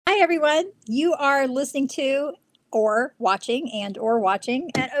Hi, everyone. You are listening to or watching an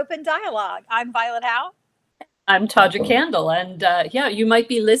open dialogue. I'm Violet Howe. I'm Tawdra Kandle, and yeah, you might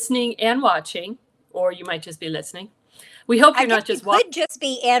be listening and watching, or you might just be listening. We hope I you're guess not you just watching. could just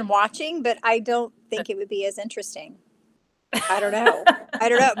be and watching, but I don't think it would be as interesting. I don't know. I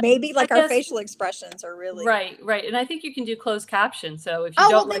don't know. Maybe I like our guess facial expressions are really. right, and I think you can do closed caption. So if you Oh,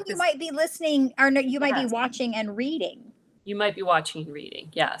 well, don't then like you this, might be listening, or no, you might be yes, watching and reading. you might be watching and reading.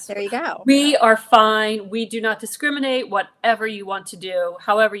 Yes, There you go. we are fine. We do not discriminate. Whatever you want to do,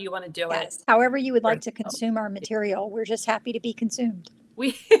 however you want to do it. Yes. However, you would like We're- to consume our material, we're just happy to be consumed.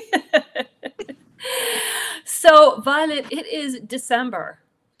 We. So Violet, it is December.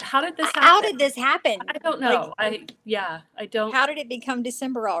 How did this How happen? did this happen? I don't Like, know. I don't. how did it become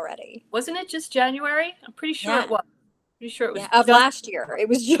December already? Wasn't it just January? I'm pretty sure it Yeah. was. Pretty sure it Yeah, was of just. last year. It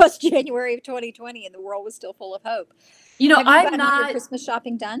was just January of 2020 and the world was still full of hope. Have you I'm gotten all your not. Christmas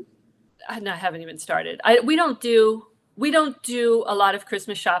shopping done? I haven't even started. We don't do a lot of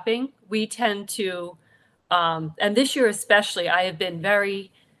Christmas shopping. We tend to, and this year especially, I have been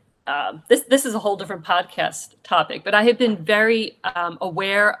very. This is a whole different podcast topic, but I have been very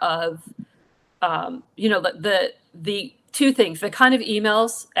aware of, the two things, the kind of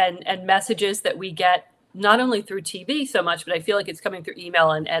emails and messages that we get not only through TV so much, but I feel like it's coming through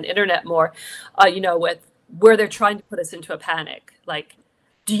email and internet more, with where they're trying to put us into a panic. Like,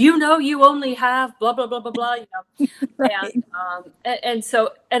 do you know you only have blah, blah, blah, blah, blah, and Right.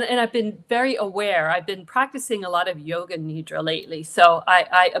 and I've been very aware. I've been practicing a lot of yoga nidra lately. So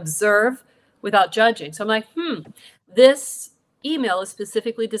I observe without judging. So I'm like, this email is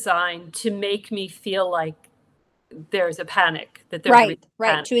specifically designed to make me feel like there's a panic, that there's a real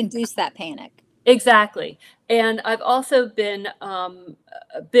Right. panic. To induce that panic. Exactly. And I've also been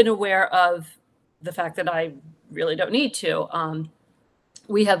aware of the fact that I really don't need to.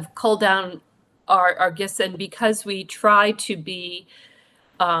 We have culled down our gifts, and because we try to be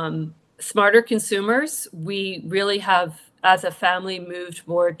smarter consumers, we really have, as a family, moved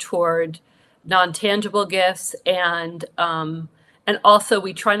more toward non-tangible gifts, and also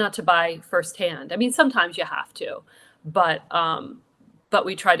we try not to buy firsthand. I mean, sometimes you have to, but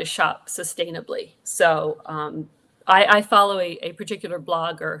we try to shop sustainably. So I follow a particular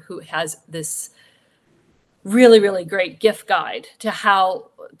blogger who has this really, really great gift guide to how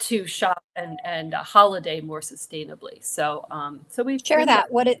to shop and holiday more sustainably. So Share yeah.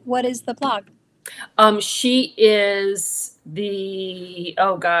 that. What is the blog? She is the,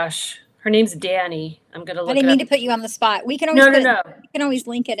 oh gosh, her name's Danny. I'm gonna I look didn't it mean up. to put you on the spot. We can always No, put no, it, no. we can always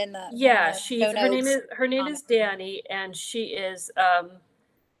link it in Yeah, the show notes. her name Um, is Danny, and she is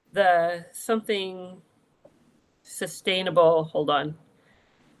the something sustainable. Hold on.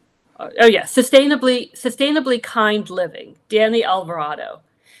 Oh yeah, sustainably kind living. Danny Alvarado.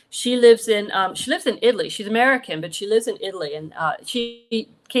 She lives in Italy. She's American, but she lives in Italy, and she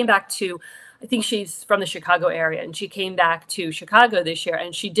came back to. I think she's from the Chicago area, and she came back to Chicago this year.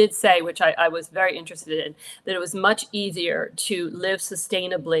 And she did say, which I was very interested in, that it was much easier to live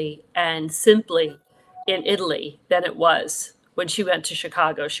sustainably and simply in Italy than it was when she went to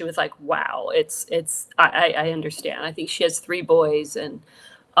Chicago. She was like, "Wow, it's I understand." I think she has three boys and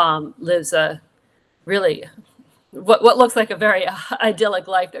lives a really what looks like a very idyllic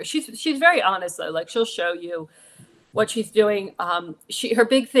life there. She's very honest though. Like, she'll show you what she's doing. Her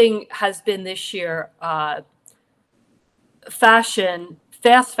big thing has been this year fast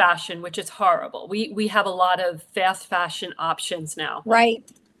fashion, which is horrible. We have a lot of fast fashion options now right.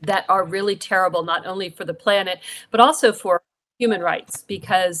 that are really terrible, not only for the planet but also for human rights,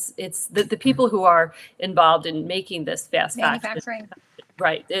 because it's the people who are involved in making this fast fashion. Manufacturing.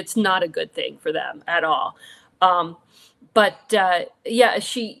 Right. It's not a good thing for them at all. Um, but yeah,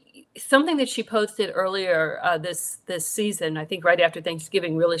 something that she posted earlier this season, I think right after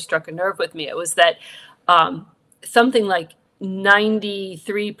Thanksgiving, really struck a nerve with me. It was that something like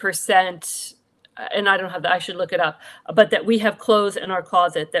 93%, and I don't have that, I should look it up, but that we have clothes in our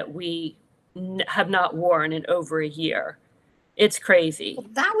closet that we have not worn in over a year. It's crazy.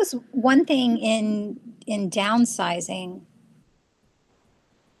 That was one thing in downsizing.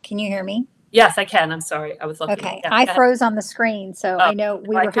 Can you hear me? Yes, I can. I'm sorry. I was looking. Okay, Yeah, I go ahead. froze on the screen, so Oh, I know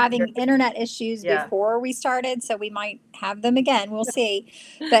we I were couldn't hear having you. internet issues Yeah. before we started, so we might have them again. We'll see.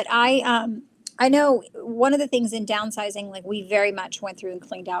 But I know one of the things in downsizing, like, we very much went through and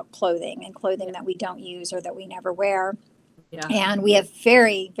cleaned out clothing and clothing that we don't use or that we never wear. Yeah. And we have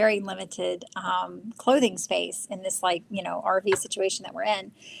very, very limited clothing space in this, like, RV situation that we're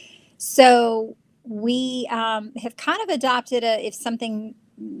in. So we have kind of adopted if something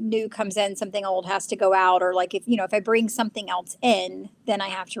new comes in, something old has to go out, or like if I bring something else in, then I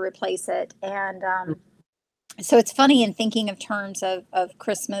have to replace it. And so it's funny in thinking of terms of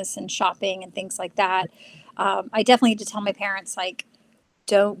Christmas and shopping and things like that. I definitely had to tell my parents, like,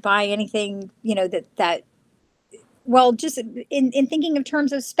 don't buy anything, that well, just in thinking of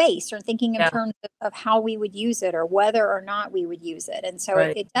terms of space, or thinking of Yeah. terms of how we would use it, or whether or not we would use it. And so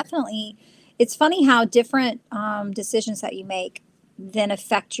Right. it definitely, it's funny how different decisions that you make then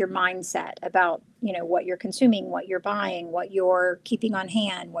affect your mindset about, what you're consuming, what you're buying, what you're keeping on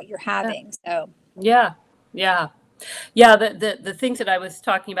hand, what you're having. So Yeah. Yeah. Yeah. The things that I was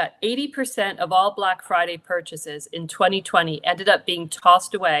talking about, 80% of all Black Friday purchases in 2020 ended up being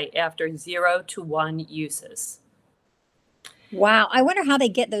tossed away after 0 to 1 uses. wow, I wonder how they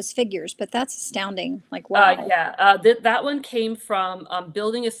get those figures, but that's astounding. Like, wow. Yeah, that one came from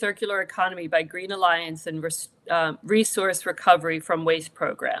Building a Circular Economy by Green Alliance and Resource Recovery from Waste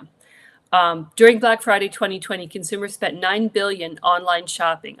Program. During Black Friday 2020, consumers spent $9 billion online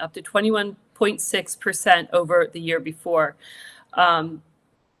shopping, up to 21.6% over the year before,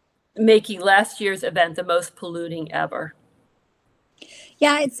 making last year's event the most polluting ever.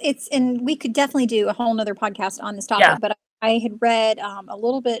 Yeah, and we could definitely do a whole nother podcast on this topic, Yeah. but I had read a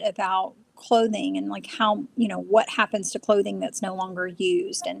little bit about clothing and like how, what happens to clothing that's no longer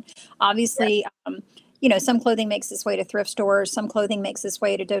used. And obviously, some clothing makes its way to thrift stores, some clothing makes its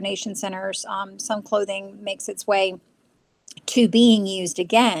way to donation centers, some clothing makes its way to being used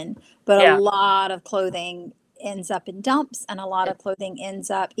again, but a Yeah. lot of clothing ends up in dumps, and a lot of clothing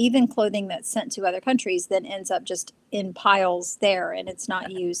ends up, even clothing that's sent to other countries, then ends up just in piles there, and it's not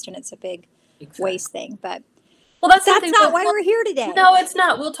used, and it's a big waste thing. But Well, that's not why we're here today. No, it's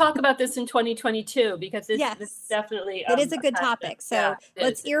not. We'll talk about this in 2022 because this Yes. is definitely It is a good topic. So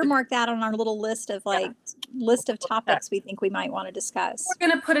let's earmark that on our little list of topics we think we might want to discuss. We're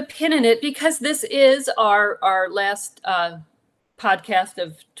going to put a pin in it because this is our last podcast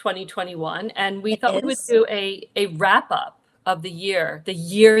of 2021, and we thought we would do a wrap up of the year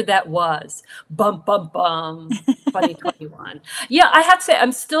that was. Bum bum bum. 2021. Yeah, I have to say,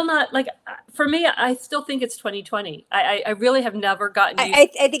 I'm still not like. For me, I still think it's 2020. I really have never gotten used.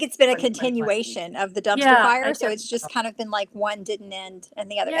 I think it's been a continuation of the dumpster fire, so it's just kind of been like one didn't end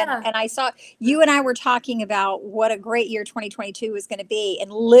and the other. Yeah. And I saw you and I were talking about what a great year 2022 was going to be,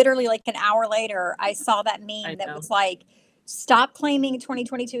 and literally like an hour later, I saw that meme that was like, stop claiming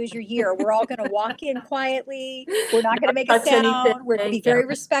 2022 is your year. We're all going to walk in quietly. We're not going to make a sound. We're going to be very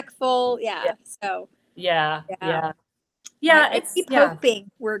respectful. Yeah. So. Yeah. I keep hoping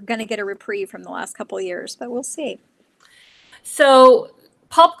we're going to get a reprieve from the last couple of years, but we'll see. So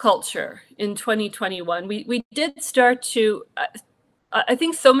pop culture in 2021, we did start to, I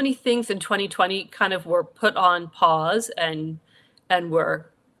think so many things in 2020 kind of were put on pause and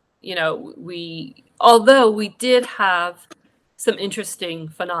were, although we did have some interesting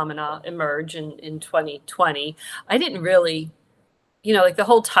phenomena emerge in 2020, I didn't really, like the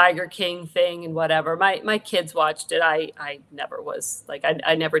whole Tiger King thing and whatever. My kids watched it. I never was like,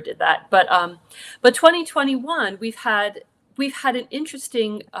 I never did that. But 2021, we've had an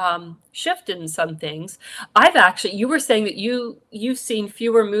interesting shift in some things. You were saying that you've seen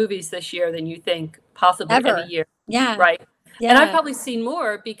fewer movies this year than you think possibly any year. Yeah. Right. Yeah. And I've probably seen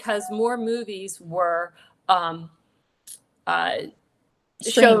more because more movies were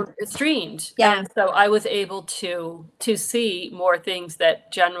streamed. Yeah. And so I was able to see more things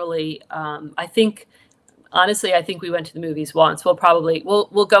that generally, I think we went to the movies once.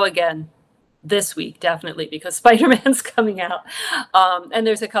 We'll go again this week, definitely, because Spider-Man's coming out. And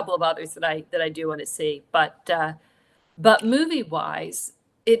there's a couple of others that I do want to see, but movie wise,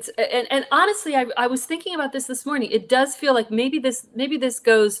 it's, and honestly, I was thinking about this morning. It does feel like maybe this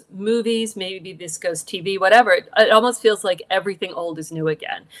goes movies, maybe this goes TV, whatever. It almost feels like everything old is new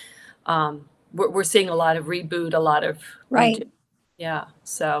again. We're seeing a lot of reboot, a lot of right. Yeah.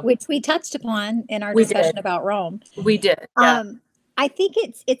 So which we touched upon in our discussion about Rome. We did. Yeah. I think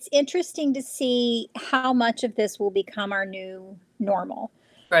it's interesting to see how much of this will become our new normal.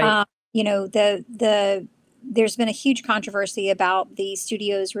 Right. There's been a huge controversy about the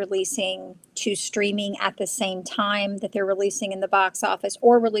studios releasing to streaming at the same time that they're releasing in the box office,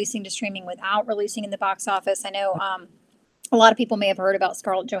 or releasing to streaming without releasing in the box office. I know a lot of people may have heard about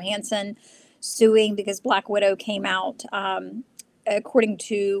Scarlett Johansson suing because Black Widow came out. According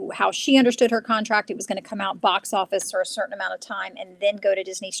to how she understood her contract, it was going to come out box office for a certain amount of time and then go to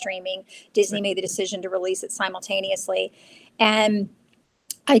Disney streaming. Disney made the decision to release it simultaneously. And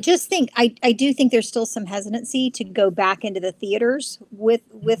I just think I do think there's still some hesitancy to go back into the theaters with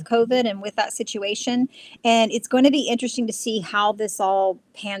COVID and with that situation. And it's going to be interesting to see how this all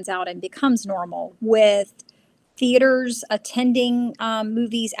pans out and becomes normal with theaters attending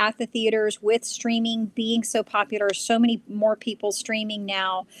movies at the theaters, with streaming being so popular, so many more people streaming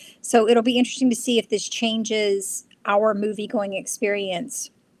now. So it'll be interesting to see if this changes our movie going experience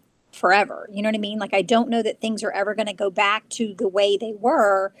forever. You know what I mean? Like, I don't know that things are ever going to go back to the way they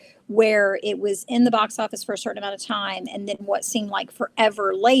were, where it was in the box office for a certain amount of time, and then what seemed like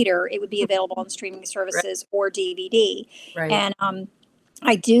forever later, it would be available on streaming Right. services or DVD. Right. And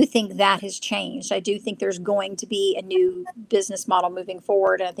I do think that has changed. I do think there's going to be a new business model moving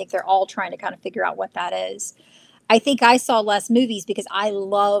forward, and I think they're all trying to kind of figure out what that is. I think I saw less movies because I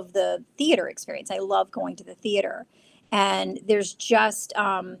love the theater experience. I love going to the theater. And there's just,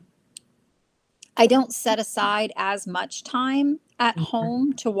 I don't set aside as much time at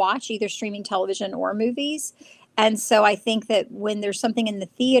home to watch either streaming television or movies. And so I think that when there's something in the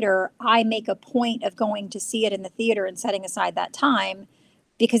theater, I make a point of going to see it in the theater and setting aside that time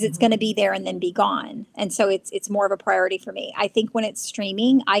because it's going to be there and then be gone. And so it's more of a priority for me. I think when it's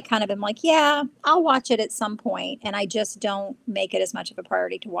streaming, I kind of am like, yeah, I'll watch it at some point, and I just don't make it as much of a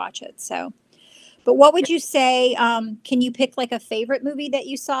priority to watch it. So, but what would you say? Can you pick like a favorite movie that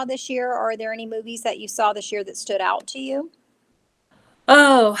you saw this year? Or are there any movies that you saw this year that stood out to you?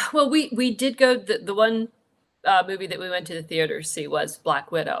 Oh, well, we did go, the one movie that we went to the theater to see was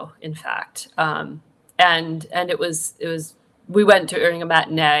Black Widow, in fact. And it was we went during a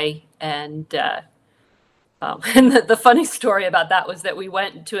matinee, and and the funny story about that was that we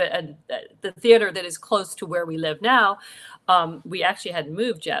went to the theater that is close to where we live now. We actually hadn't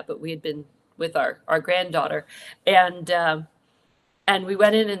moved yet, but we had been with our granddaughter, and we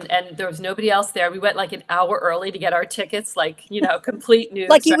went in, and there was nobody else there. We went like an hour early to get our tickets, like, complete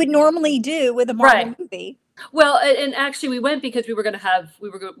Like news. you Right? would normally do with a Marvel Right. movie. Well, and actually we went because we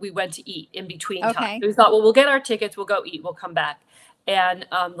went to eat in between times. Okay. We thought, well, we'll get our tickets, we'll go eat, we'll come back. And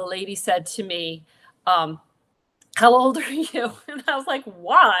the lady said to me, how old are you? And I was like,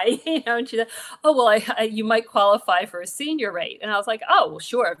 why? And she said, oh, well, you might qualify for a senior rate. And I was like, oh, well,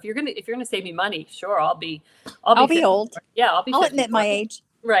 sure. If you're gonna save me money, sure, I'll be I'll be 54. old. Yeah, I'll be I'll 54. admit my age.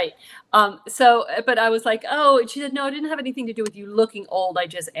 Right. But I was like, oh, and she said, no, it didn't have anything to do with you looking old. I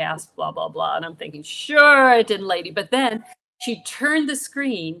just asked, blah, blah, blah. And I'm thinking, sure, it didn't, lady. But then she turned the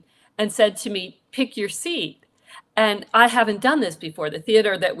screen and said to me, pick your seat. And I haven't done this before. The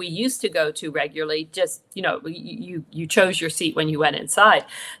theater that we used to go to regularly, just, you chose your seat when you went inside.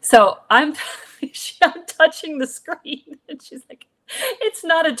 So I'm touching the screen, and she's like, it's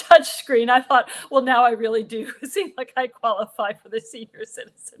not a touch screen. I thought, well, now I really do seem like I qualify for the senior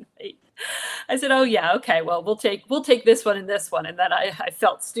citizen rate. I said, oh yeah, okay, well, we'll take this one and this one. And then I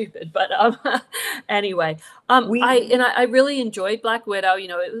felt stupid, but anyway, I really enjoyed Black Widow.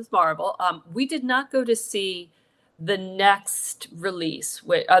 It was Marvel. We did not go to see the next release,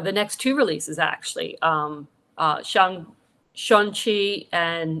 the next two releases actually. Shang-Chi,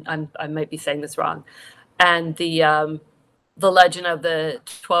 and I might be saying this wrong, and the Legend of the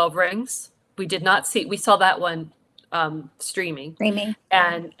 12 Rings. We did not see. We saw that one streaming.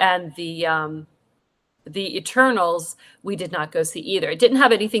 And the Eternals, we did not go see either. It didn't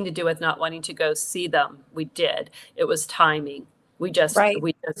have anything to do with not wanting to go see them. We did. It was timing. We just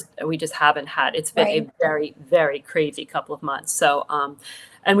haven't had. It's been a very, very crazy couple of months. So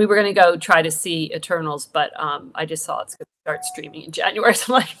and we were going to go try to see Eternals, but I just saw it's going to start streaming in January.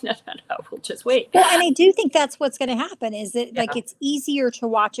 So I'm like, no, we'll just wait. Well, and I do think that's what's going to happen is that like it's easier to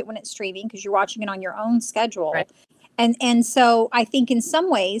watch it when it's streaming because you're watching it on your own schedule. Right. And so I think in some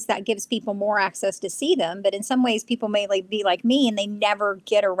ways that gives people more access to see them, but in some ways people may be like me and they never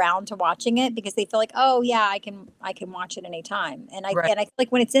get around to watching it because they feel like, oh yeah, I can watch it anytime. And I feel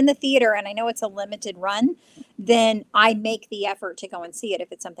like when it's in the theater and I know it's a limited run, then I make the effort to go and see it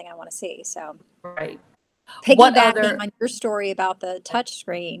if it's something I want to see. So piggybacking on your story about the touch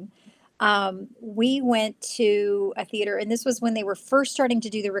screen, we went to a theater, and this was when they were first starting to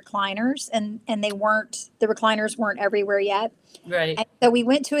do the recliners, and the recliners weren't everywhere yet. Right. And so we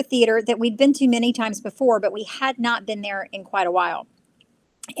went to a theater that we'd been to many times before, but we had not been there in quite a while.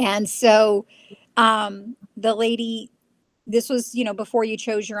 And so the lady, this was, before you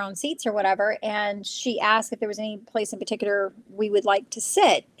chose your own seats or whatever, and she asked if there was any place in particular we would like to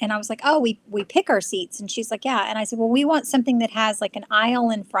sit. And I was like, oh, we pick our seats. And she's like, yeah. And I said, well, we want something that has like an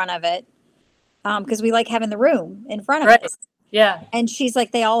aisle in front of it because we like having the room in front of us. Yeah. And she's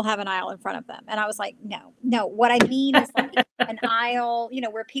like, they all have an aisle in front of them. And I was like, no, what I mean is like an aisle,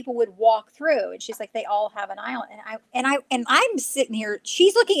 where people would walk through. And she's like, they all have an aisle. And I'm sitting here,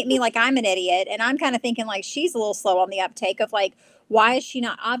 she's looking at me like I'm an idiot. And I'm kind of thinking like she's a little slow on the uptake of like, why is she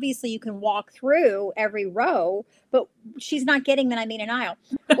not? Obviously, you can walk through every row, but she's not getting that I mean an aisle.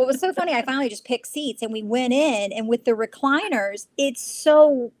 What was so funny, I finally just picked seats and we went in, and with the recliners, it's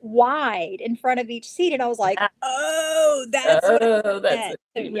so wide in front of each seat. And I was like, oh, that's what that's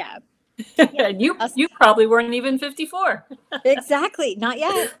it is. So, yeah. Yeah. And you probably weren't even 54. Exactly. Not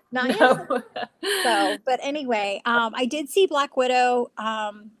yet. Not No. yet. So, but anyway, I did see Black Widow.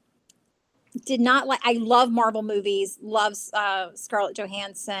 Did not like, I love Marvel movies, loves Scarlett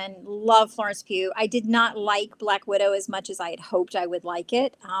Johansson, love Florence Pugh. I did not like Black Widow as much as I had hoped I would like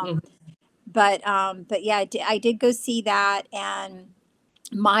it. But yeah, I did go see that. And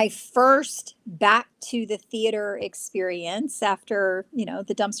my first back to the theater experience after, the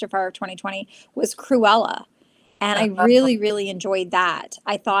dumpster fire of 2020 was Cruella. And I really, really enjoyed that.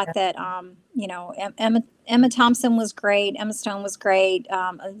 I thought that, Emma Thompson was great. Emma Stone was great.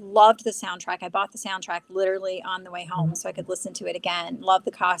 I loved the soundtrack. I bought the soundtrack literally on the way home so I could listen to it again. Love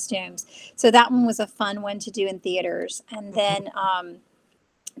the costumes. So that one was a fun one to do in theaters. And then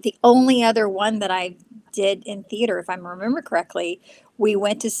the only other one that I did in theater, if I remember correctly, we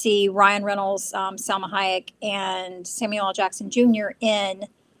went to see Ryan Reynolds, Salma Hayek, and Samuel L. Jackson Jr. in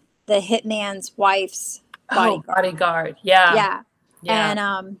The Hitman's Wife's Bodyguard. Yeah.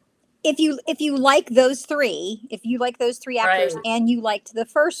 And if you like those three, actors, Right. and you liked the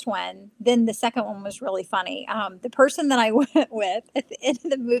first one, then the second one was really funny. The person that I went with at the end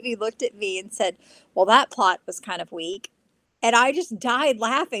of the movie looked at me and said, well, that plot was kind of weak. And I just died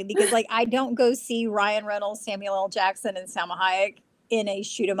laughing because like I don't go see Ryan Reynolds, Samuel L. Jackson, and Salma Hayek in a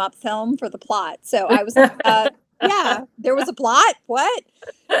shoot 'em up film for the plot. So I was like, yeah, there was a plot. What?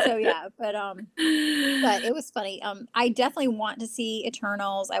 So yeah, but it was funny. I definitely want to see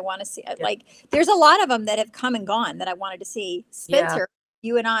Eternals. I want to see like there's a lot of them that have come and gone that I wanted to see. Spencer,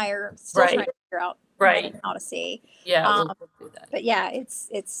 you and I are still trying to figure out how to see. Yeah, we'll do that. But yeah,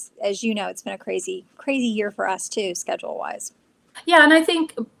 it's as you know, it's been a crazy year for us too, schedule wise. Yeah, and I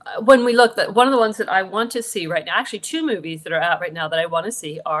think when we look, that one of the ones that I want to see right now, actually two movies that are out right now that I want to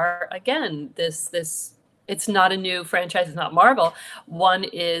see are again this. It's not a new franchise. It's not Marvel. One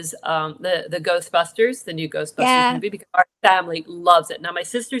is the Ghostbusters, the new Ghostbusters movie, because our family loves it. Now, my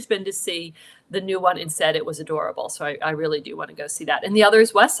sister's been to see the new one and said it was adorable. So I really do want to go see that. And the other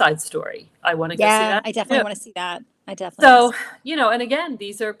is West Side Story. I want to go see that. I definitely want to see that. I definitely. So, and again,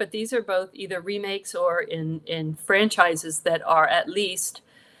 these are both either remakes or in franchises that are at least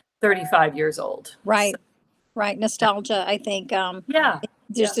 35 years old. Right. Right. Nostalgia, I think.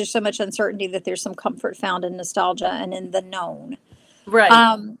 There's so much uncertainty that there's some comfort found in nostalgia and in the known.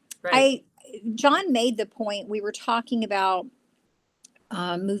 Right. John made the point, we were talking about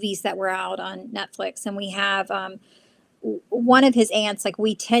movies that were out on Netflix, and we have one of his aunts, like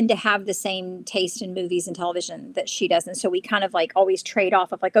we tend to have the same taste in movies and television that she does. And so we kind of like always trade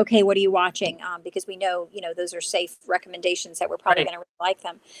off of like, okay, what are you watching? Because we know, those are safe recommendations that we're probably going to really like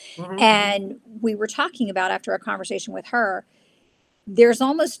them. Mm-hmm. And we were talking about, after a conversation with her, there's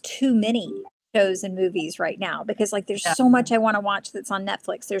almost too many shows and movies right now, because like there's so much I want to watch that's on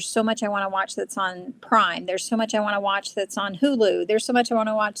Netflix. There's so much I want to watch that's on Prime. There's so much I want to watch that's on Hulu. There's so much I want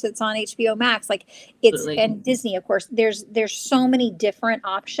to watch that's on HBO Max. Like it's and Disney, of course. There's so many different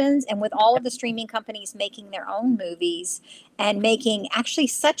options, and with all of the streaming companies making their own movies and making actually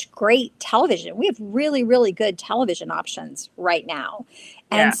such great television, we have really, really good television options right now.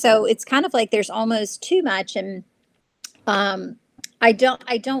 And so it's kind of like there's almost too much. And I don't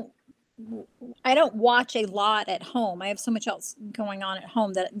watch a lot at home. I have so much else going on at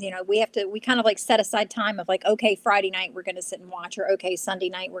home that, we kind of like set aside time of like, okay, Friday night we're going to sit and watch, or okay, Sunday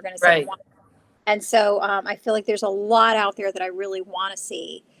night we're going to sit and watch. And so I feel like there's a lot out there that I really want to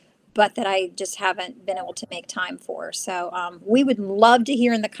see, but that I just haven't been able to make time for. So we would love to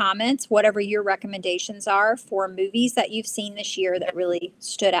hear in the comments whatever your recommendations are for movies that you've seen this year that really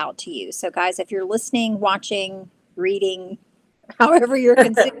stood out to you. So guys, if you're listening, watching, reading, however you're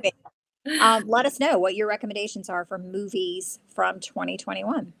consuming, let us know what your recommendations are for movies from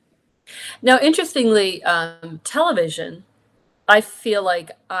 2021. Now, interestingly, television, I feel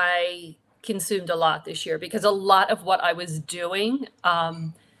like I consumed a lot this year, because a lot of what I was doing,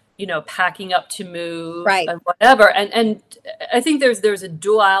 packing up to move and whatever. And I think there's a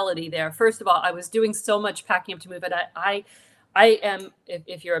duality there. First of all, I was doing so much packing up to move, and I am,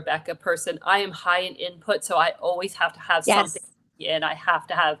 if you're a Becca person, I am high in input. So I always have to have something and I have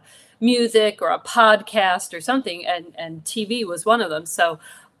to have music or a podcast or something, and TV was one of them. So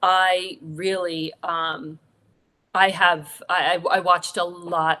I really I watched a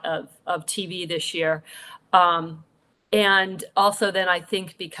lot of TV this year. And also then I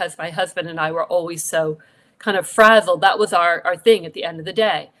think because my husband and I were always so kind of frazzled, that was our thing at the end of the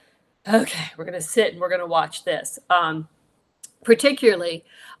day. Okay, we're going to sit and we're going to watch this. Particularly,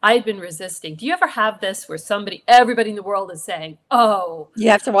 I had been resisting. Do you ever have this where everybody in the world is saying, "Oh, You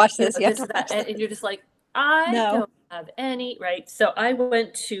have to watch you this. know, You have this, to that," watch this. and you're just like, I No, don't have any, right? So I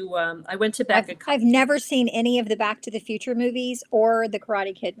went to I've Becca. I've never seen any of the Back to the Future movies or the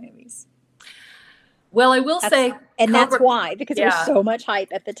Karate Kid movies. Well, I will say That's Cobra, why, because there was yeah, so much hype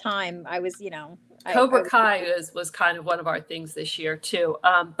at the time. I was, I Cobra was. Kai was kind of one of our things this year too.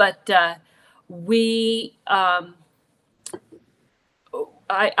 But we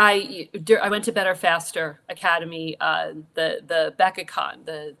I went to Better Faster Academy, the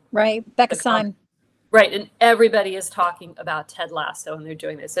BeccaCon, Right, the con, Becca-san. right, and everybody is talking about Ted Lasso and they're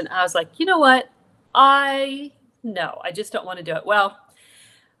doing this, and I was like, you know what, I no, I just don't want to do it. Well,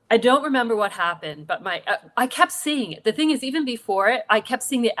 I don't remember what happened, but I kept seeing it. The thing is, even before it, I kept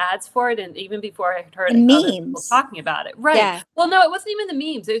seeing the ads for it, and even before I had heard And other people memes. talking about it. Right. Yeah. Well, no, it wasn't even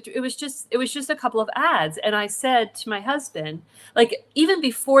the memes. It was just a couple of ads, and I said to my husband, like even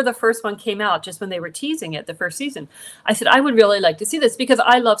before the first one came out, just when they were teasing it, the first season, I said I would really like to see this because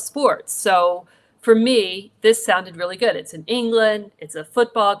I love sports. So for me, this sounded really good. It's in England. It's a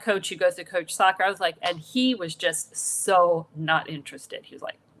football coach who goes to coach soccer. I was like, and he was just so not interested. He was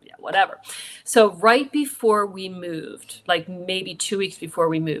like, yeah, whatever. So right before we moved, like maybe 2 weeks before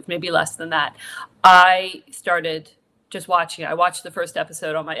we moved, maybe less than that, I started just watching it. I watched the first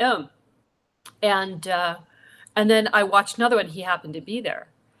episode on my own, and then I watched another one. He happened to be there,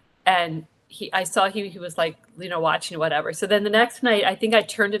 and I saw he was like, watching whatever. So then the next night, I think I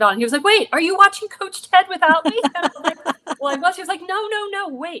turned it on. He was like, "Wait, are you watching Coach Ted without me?" And I was like, "Well, I was." He was like, "No, no, no,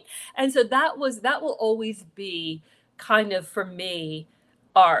 wait." And so that will always be kind of for me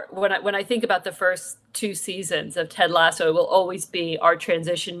when I think about the first 2 seasons of Ted Lasso, it will always be our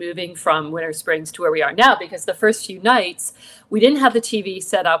transition moving from Winter Springs to where we are now, because the first few nights we didn't have the TV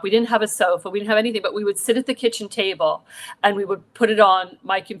set up, we didn't have a sofa, we didn't have anything, but we would sit at the kitchen table and we would put it on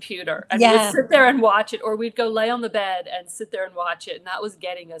my computer and we would sit there and watch it, or we'd go lay on the bed and sit there and watch it, and that was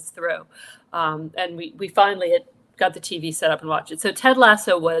getting us through. And we finally had got the TV set up and watched it. So Ted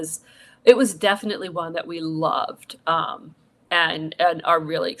Lasso was definitely one that we loved. And are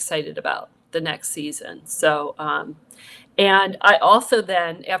really excited about the next season. So, and I also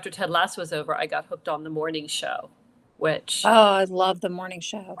then, after Ted Lasso was over, I got hooked on the morning show, which, Oh, I love the morning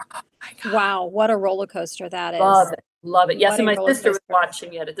show. oh my God, Wow, what a roller coaster that love is. it, love it. Yes, What and a my roller sister was coaster.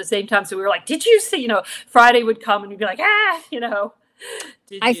 watching it at the same time, so we were like, "Did you see?" Friday would come and we'd be like,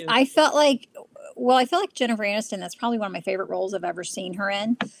 "Did you?" I felt like, well, I feel like Jennifer Aniston, that's probably one of my favorite roles I've ever seen her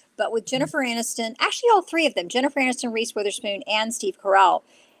in. But with Jennifer Aniston, actually all three of them, Jennifer Aniston, Reese Witherspoon, and Steve Carell,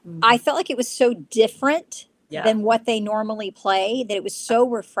 I felt like it was so different Yeah, than what they normally play, that it was so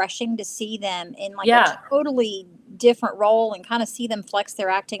refreshing to see them in like yeah, a totally different role and kind of see them flex their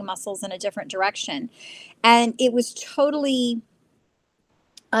acting muscles in a different direction. And it was totally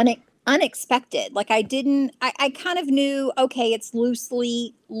unexpected. Like I kind of knew, okay, it's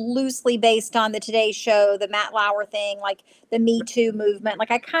loosely based on the Today Show, the Matt Lauer thing, like the Me Too movement.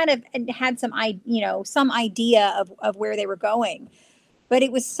 Like I kind of had some idea of where they were going. But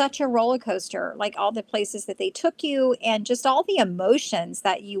it was such a roller coaster, like all the places that they took you and just all the emotions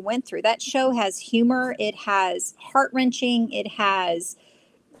that you went through. That show has humor, it has heart-wrenching, it has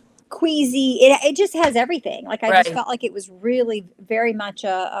queasy, it just has everything. Like I just right. felt like it was really very much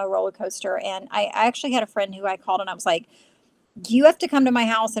a roller coaster. And I actually had a friend who I called and I was like, you have to come to my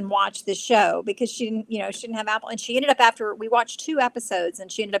house and watch this show, because she didn't have Apple, and she ended up, after we watched 2 episodes,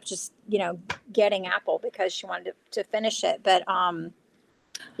 and she ended up just getting Apple because she wanted to finish it. But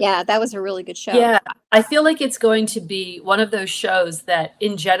yeah, that was a really good show. Yeah, I feel like it's going to be one of those shows that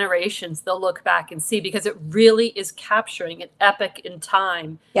in generations they'll look back and see, because it really is capturing an epic in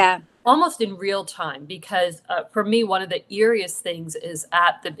time, Yeah. almost in real time. Because for me, one of the eeriest things is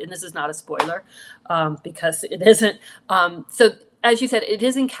and this is not a spoiler, because it isn't. So as you said, it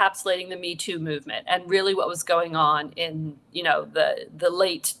is encapsulating the Me Too movement and really what was going on in the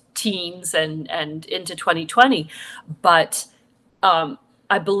late teens and into 2020, but.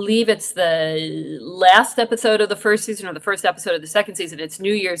 I believe it's the last episode of the first season or the first episode of the second season. It's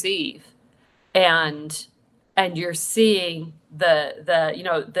New Year's Eve, and you're seeing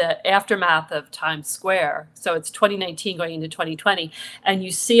the aftermath of Times Square. So it's 2019 going into 2020, and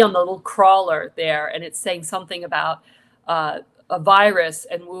you see on the little crawler there, and it's saying something about a virus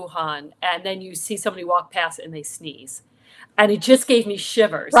in Wuhan, and then you see somebody walk past and they sneeze, and it just gave me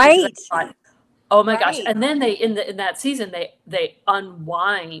shivers because Right. I thought, oh my gosh. Right. And then they in that season they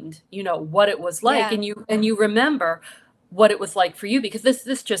unwind, you know, what it was like, Yeah. and you remember what it was like for you, because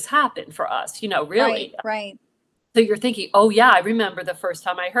this just happened for us, you know, Right. really. Right. So you're thinking, oh yeah, I remember the first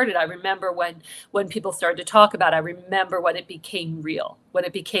time I heard it. I remember when people started to talk about it. I remember when it became real, when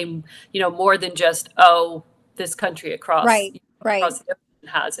it became, you know, more than just, oh, this country Right. Right. across the ocean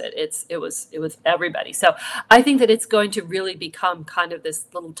has it. It was everybody. So I think that it's going to really become kind of this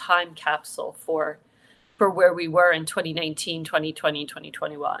little time capsule for where we were in 2019, 2020,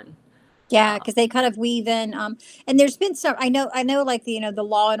 2021. Yeah, because they kind of weave in, and there's been some. I know, like the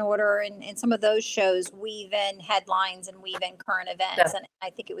Law and Order and some of those shows weave in headlines and weave in current events, Yeah. and I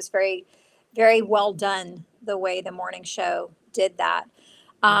think it was very, very well done the way the morning show did that.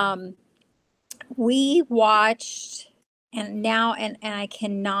 Yeah. We watched, and now, and I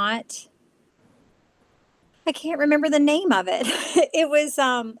can't remember the name of it. It was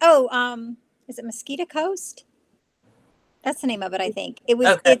is it Mosquito Coast? That's the name of it, I think.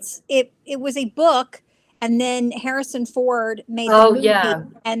 Okay. It was a book, and then Harrison Ford made the Oh movie, yeah.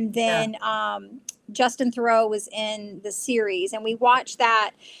 and Yeah. then Justin Theroux was in the series, and we watched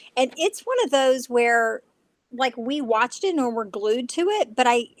that, and it's one of those where, like, we watched it and we're glued to it, but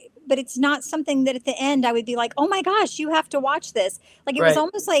it's not something that at the end I would be like, oh my gosh, you have to watch this. Like, it was Right.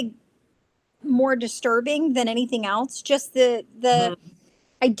 almost like more disturbing than anything else. Just the Mhm.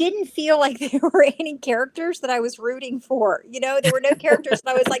 I didn't feel like there were any characters that I was rooting for. There were no characters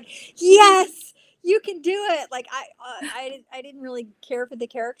that I was like, "Yes, you can do it." Like I didn't really care for the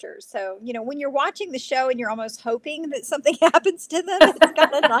characters. So, when you're watching the show and you're almost hoping that something happens to them, it's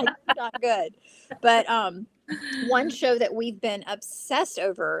kind of like not good. But one show that we've been obsessed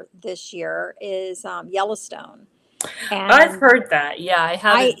over this year is Yellowstone. I've And heard that. Yeah, I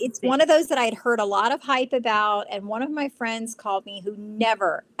haven't it's seen. one of those that I'd heard a lot of hype about, and one of my friends called me who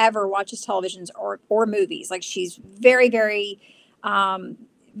never ever watches televisions or movies. Like, she's very, very,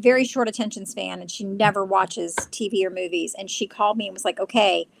 very short attention span, and she never watches TV or movies. And she called me and was like,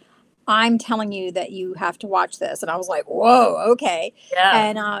 "Okay, I'm telling you that you have to watch this." And I was like, "Whoa, okay."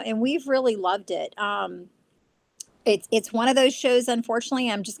 Yeah. And we've really loved it. It's one of those shows,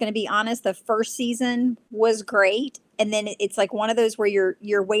 unfortunately, I'm just going to be honest, the first season was great, and then it's like one of those where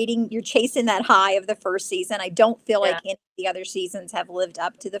you're waiting, you're chasing that high of the first season. I don't feel like Yeah. any of the other seasons have lived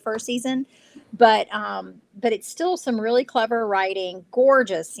up to the first season, but it's still some really clever writing,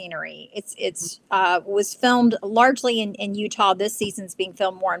 gorgeous scenery. It's was filmed largely in Utah. This season's being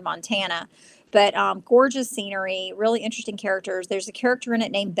filmed more in Montana, but gorgeous scenery, really interesting characters. There's a character in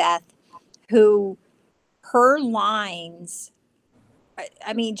it named Beth, who, her lines,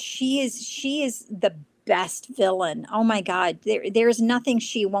 I mean, she is the best villain. Oh my God. There's nothing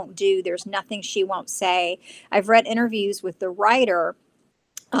she won't do. There's nothing she won't say. I've read interviews with the writer.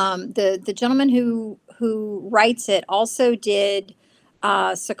 The gentleman who writes it also did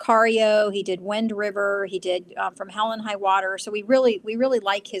Sicario. He did Wind River. He did From Hell and High Water. So we really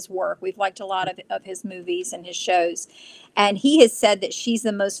like his work. We've liked a lot of his movies and his shows. And he has said that she's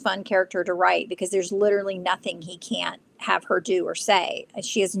the most fun character to write because there's literally nothing he can't have her do or say. And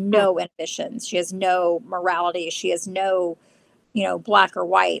she has Hmm. no ambitions. She has no morality. She has no, black or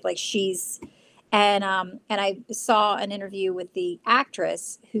white. Like, she's and I saw an interview with the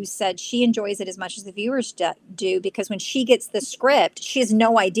actress who said she enjoys it as much as the viewers do, because when she gets the script, she has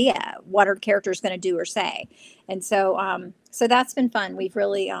no idea what her character is going to do or say, and so that's been fun. We've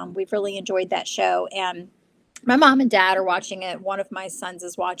really enjoyed that show, and my mom and dad are watching it. One of my sons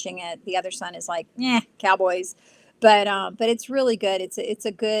is watching it. The other son is like, Cowboys, but it's really good. It's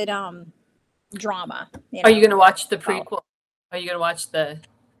a good drama. Are you going to watch the Well, prequel? Are you going to watch the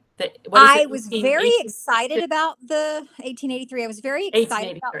what is it? I was very 18, excited about the 1883. I was very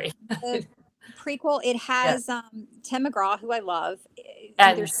excited about 1883. the prequel. It Yeah. has Tim McGraw, who I love, either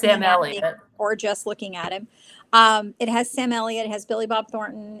And singing, Sam acting, Elliott. or just looking at him. It has Sam Elliott. It has Billy Bob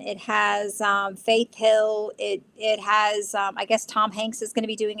Thornton. It has Faith Hill. It has I guess Tom Hanks is going to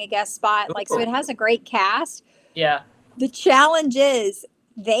be doing a guest spot. Like, so it Ooh. has a great cast. Yeah. The challenge is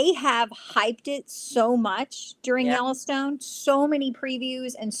they have hyped it so much during Yeah. Yellowstone, so many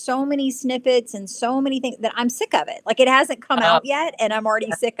previews and so many snippets and so many things that I'm sick of it. Like, it hasn't come Uh, out yet and I'm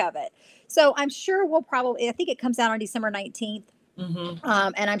already sick of it. So I'm sure I think it comes out on December 19th. hmm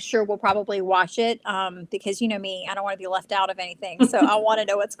And I'm sure we'll probably watch it because, you know me, I don't want to be left out of anything. So I want to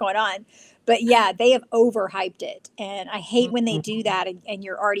know what's going on. But yeah, they have overhyped it. And I hate when they do that, and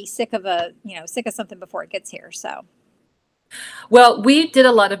you're already sick of sick of something before it gets here. So. Well, we did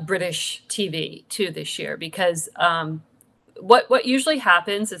a lot of British TV too this year because what usually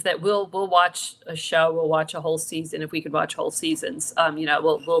happens is that we'll watch a show, we'll watch a whole season if we could watch whole seasons.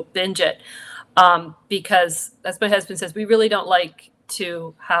 We'll binge it, because as my husband says, we really don't like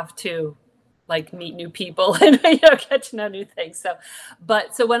to have to like meet new people and get to know new things.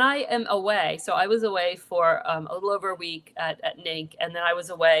 So when I am away, so I was away for a little over a week at NINC, and then I was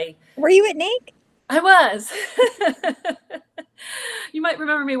away. Were you at NINC? I was. You might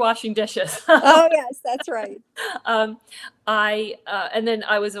remember me washing dishes. Oh yes, that's right. And then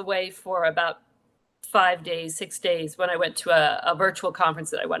I was away for about 5 days, 6 days when I went to a virtual conference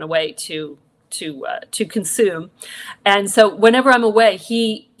that I went away to consume. And so whenever I'm away,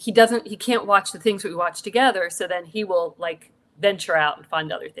 he can't watch the things that we watch together. So then he will like venture out and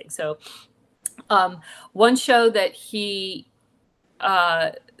find other things. So one show that he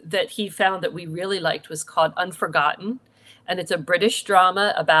found that we really liked was called Unforgotten, and it's a British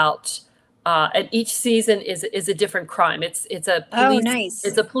drama about and each season is a different crime. It's a police, nice.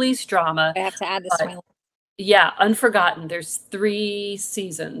 It's a police drama. I have to add this to my list. Yeah, Unforgotten. There's 3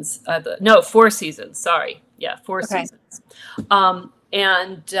 seasons. No, 4 seasons. Sorry. Yeah, 4 seasons.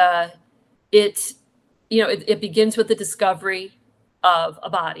 It begins with the discovery of a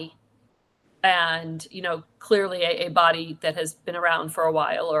body, and clearly a body that has been around for a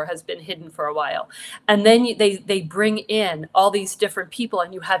while or has been hidden for a while. And then they bring in all these different people,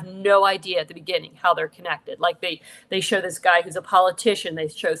 and you have no idea at the beginning how they're connected. Like they show this guy who's a politician, they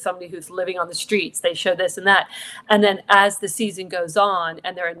show somebody who's living on the streets, they show this and that. And then as the season goes on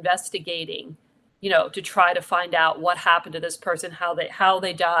and they're investigating, to try to find out what happened to this person, how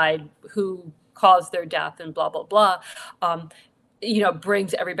they died, who caused their death, and blah, blah, blah,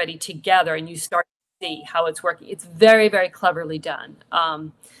 brings everybody together, and you start to see how it's working. It's very, very cleverly done.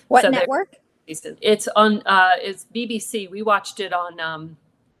 What network? It's on, it's BBC. We watched it on,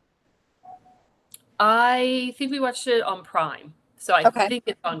 I think we watched it on Prime. So I think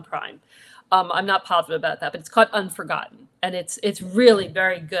it's on Prime. I'm not positive about that, but it's called Unforgotten, and it's really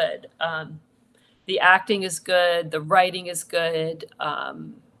very good. The acting is good. The writing is good.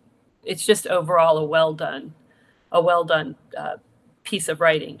 It's just overall a well done piece of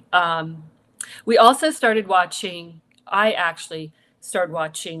writing. We also started watching. I actually started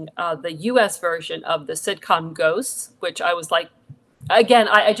watching the U.S. version of the sitcom Ghosts, which I was like, again,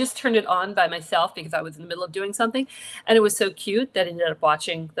 I just turned it on by myself because I was in the middle of doing something, and it was so cute that I ended up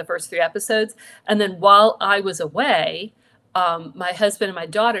watching the first 3 episodes. And then while I was away, my husband and my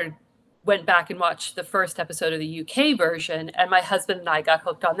daughter went back and watched the first episode of the UK version, and my husband and I got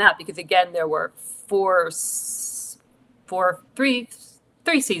hooked on that because, again, there were 3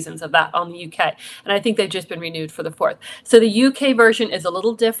 seasons of that on the UK, and I think they've just been renewed for the 4th. So the UK version is a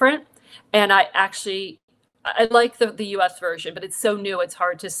little different, and I like the US version, but it's so new, it's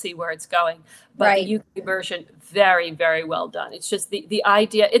hard to see where it's going. But the UK version, very, very well done. It's just the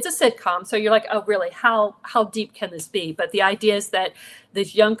idea, it's a sitcom, so you're like, oh, really, how deep can this be? But the idea is that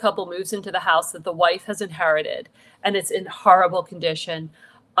this young couple moves into the house that the wife has inherited, and it's in horrible condition.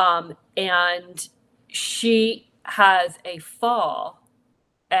 And she has a fall,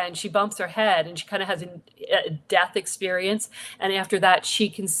 and she bumps her head, and she kind of has a death experience. And after that, she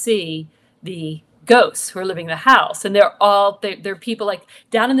can see the ghosts who are living in the house, and they're people like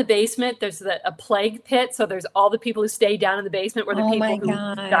down in the basement. There's a plague pit, so there's all the people who stay down in the basement where the people who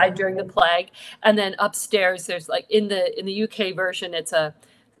died during the plague. And then upstairs, there's like in the UK version, it's a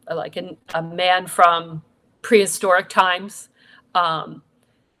man from prehistoric times.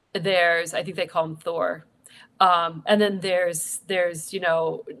 There's, I think they call him Thor. And then there's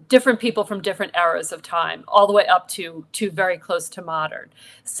different people from different eras of time, all the way up to very close to modern.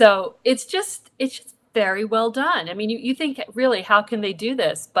 So it's just very well done. I mean, you think, really, how can they do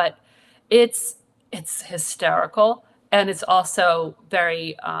this? But it's hysterical, and it's also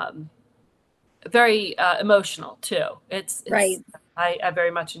very very emotional too. It's right. I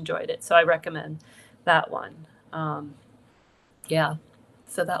very much enjoyed it, so I recommend that one. Yeah.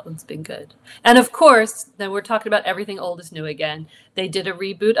 So that one's been good. And of course, then we're talking about everything old is new again. They did a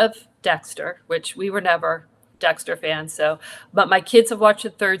reboot of Dexter, which we were never Dexter fans. But my kids have watched the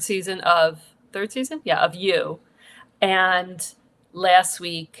 3rd season of You. And last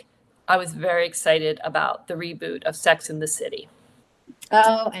week, I was very excited about the reboot of Sex and the City.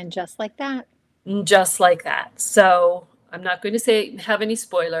 Oh, and just like that. Just like that. So I'm not going to have any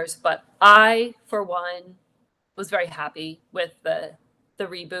spoilers, but I, for one, was very happy with the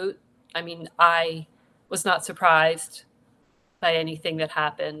reboot. I mean, I was not surprised by anything that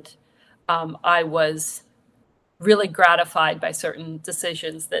happened. I was really gratified by certain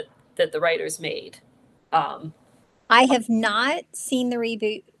decisions that the writers made. I have not seen the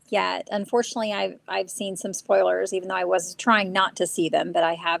reboot yet. Unfortunately, I've seen some spoilers, even though I was trying not to see them, but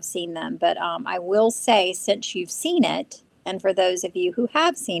I have seen them. But I will say, since you've seen it, and for those of you who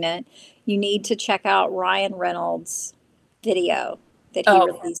have seen it, you need to check out Ryan Reynolds' video that he Oh,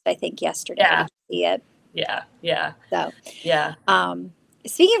 released, I think, yesterday. yeah, Did you see it? yeah, yeah, So, yeah. um,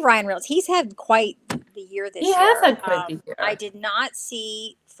 speaking of Ryan Reynolds, he's had quite the year He this has year. had quite the I year. did not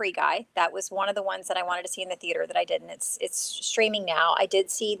see Free Guy. That was one of the ones that I wanted to see in the theater that I didn't. It's streaming now. I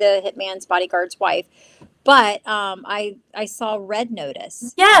did see The Hitman's Bodyguard's Wife, but I saw Red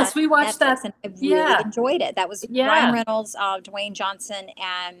Notice on Yes, we watched Netflix, that. and I really Yeah, enjoyed it. That was Ryan yeah. Reynolds, Dwayne Johnson,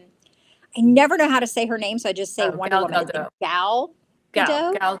 and I never know how to say her name, so I just say Wonder Gal Woman. Is it Gadot. Gal Gal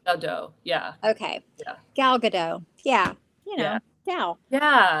Gadot? Gal Gadot. Yeah, Okay, yeah, Gal Gadot. Yeah, yeah, Gal. yeah.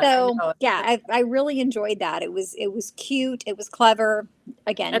 I So know. yeah, I really enjoyed that. It was cute. It was clever.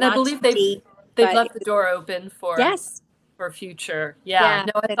 Again, And I not believe cheesy, they've but left the door open yes, for future. Yeah, yeah,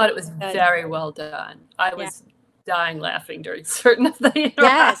 no, I I thought think it was it's good. very well done. I Yeah. was dying laughing during certain of the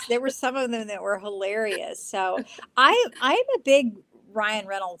Yes, there were interactions. some of them that were hilarious. So I'm a big Ryan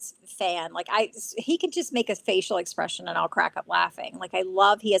Reynolds fan. Like he can just make a facial expression and I'll crack up laughing. Like I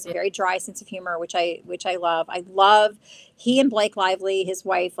love he has a Yeah. very dry sense of humor, which I love. I love he and Blake Lively, his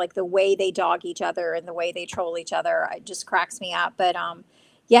wife, like the way they dog each other and the way they troll each other. It just cracks me up. But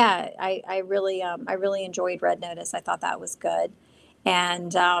yeah, I really enjoyed Red Notice. I thought that was good.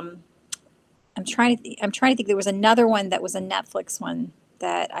 And I'm trying to think. There was another one that was a Netflix one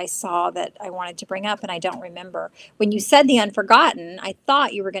that I saw that I wanted to bring up, and I don't remember. When you said The Unforgotten, I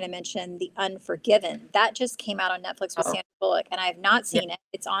thought you were going to mention The Unforgiven. That just came out on Netflix with Oh, Sandra Bullock, and I have not yeah, seen it.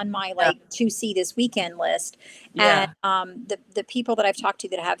 It's on my yeah, like to see this weekend list, and yeah. the people that I've talked to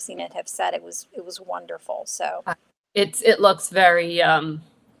that have seen it have said it was wonderful. So It looks very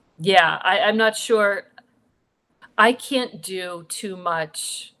yeah, I'm not sure. I can't do too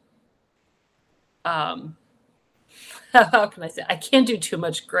much um how can I say? I can't do too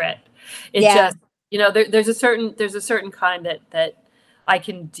much grit. It yeah, just, there's a certain kind that I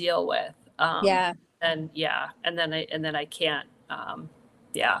can deal with. yeah. And yeah, and then I can't.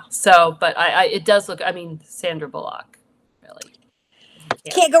 Yeah. So, but it does look. I mean, Sandra Bullock, really, you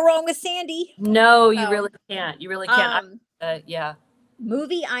can't. Can't go wrong with Sandy. No, you So really can't. You really can't. um, Yeah.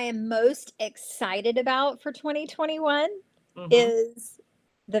 movie I am most excited about for 2021 Hmm. is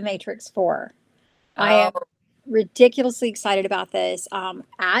The Matrix 4. I Oh, am ridiculously excited about this.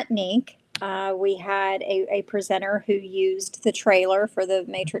 At NINC, we had a presenter who used the trailer for The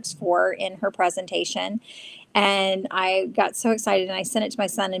Matrix 4 in her presentation. And I got so excited and I sent it to my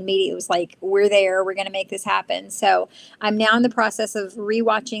son immediately. It was like, we're there, we're going to make this happen. So I'm now in the process of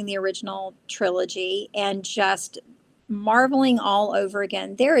rewatching the original trilogy and just marveling all over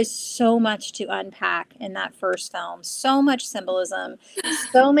again. There is so much to unpack in that first film, so much symbolism,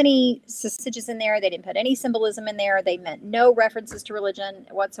 so many messages in there. They didn't put any symbolism in there, they meant no references to religion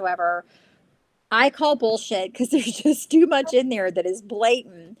whatsoever. I call bullshit because there's just too much in there that is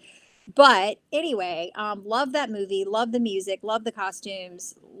blatant. But anyway, love that movie, love the music, love the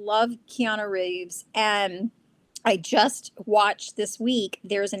costumes, love Keanu Reeves. And I just watched this week,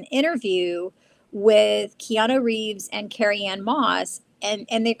 there's an interview with Keanu Reeves and Carrie Ann Moss, and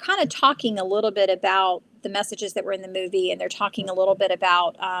they're kind of talking a little bit about the messages that were in the movie, and they're talking a little bit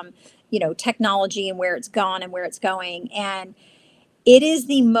about, technology and where it's gone and where it's going. And it is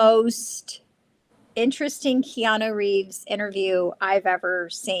the most interesting Keanu Reeves interview I've ever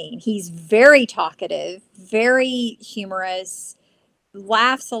seen. He's very talkative, very humorous,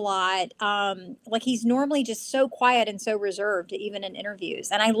 laughs a lot. Like he's normally just so quiet and so reserved, even in interviews.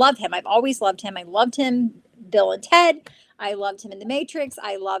 And I love him. I've always loved him. I loved him, Bill and Ted. I loved him in The Matrix.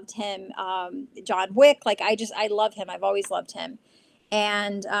 I loved him, John Wick. Like I love him. I've always loved him.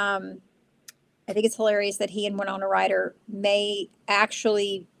 And I think it's hilarious that he and Winona Ryder may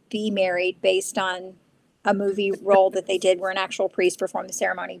actually be married based on a movie role that they did where an actual priest performed the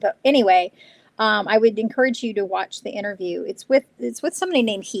ceremony. But anyway, I would encourage you to watch the interview. It's with somebody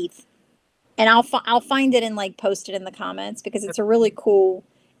named Heath, and I'll find it and like post it in the comments because it's a really cool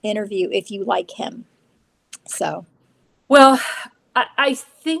interview if you like him. So well, I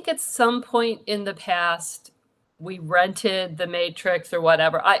think at some point in the past we rented The Matrix or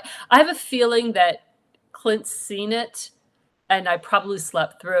whatever. I have a feeling that Clint's seen it, and I probably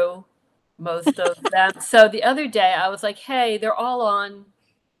slept through most of them. So the other day I was like, hey, they're all on,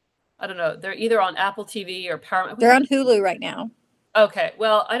 I don't know, they're either on Apple TV or Paramount. they're on Hulu right now. Okay.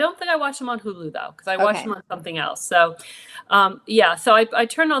 Well, I don't think I watched them on Hulu though, because I watched Okay. them on something else. So, yeah. So I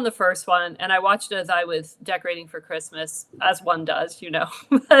turned on the first one and I watched it as I was decorating for Christmas, as one does, you know.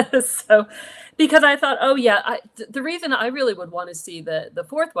 So, because I thought, oh yeah, the reason I really would want to see the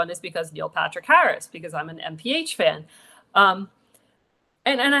fourth one is because Neil Patrick Harris, because I'm an MPH fan. Um,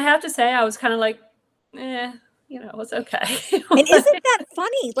 and I have to say, I was kind of like, you know, it's okay. And isn't that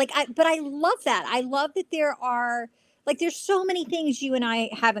funny? Like, but I love that. I love that there are, like, there's so many things you and I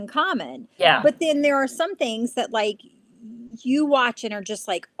have in common, Yeah. but then there are some things that, like, you watch and are just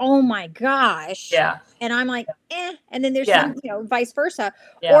like, oh my gosh. Yeah. And I'm like, And then there's Yeah. some, vice versa.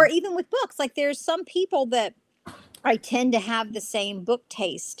 Yeah. Or even with books, like, there's some people that I tend to have the same book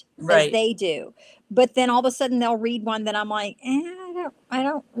taste as Right. they do. But then all of a sudden they'll read one that I'm like, I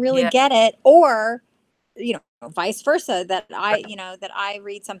don't really Yeah. get it. Or, vice versa, that I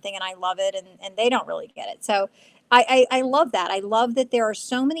read something and I love it, and they don't really get it. So I love that. I love that there are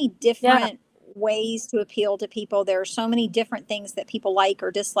so many Yeah. different ways to appeal to people. There are so many different things that people like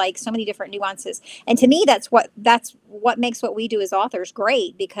or dislike, so many different nuances. And to me, that's what makes what we do as authors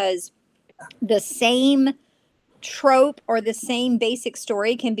great, because the same trope or the same basic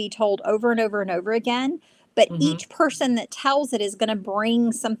story can be told over and over and over again, but Hmm. each person that tells it is going to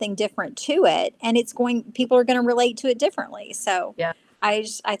bring something different to it, and people are going to relate to it differently. So Yeah. I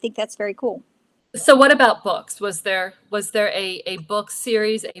think that's very cool. So what about books? Was there a book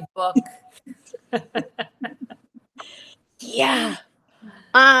series, a book? Yeah.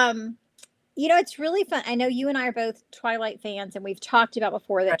 um it's really fun. I know you and I are both Twilight fans, and we've talked about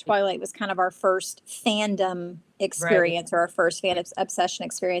before that Right. Twilight was kind of our first fandom Right. experience, or our first obsession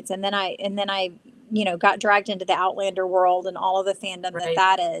experience. And then I got dragged into the Outlander world and all of the fandom that Right.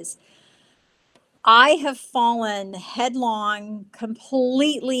 that is. I have fallen headlong,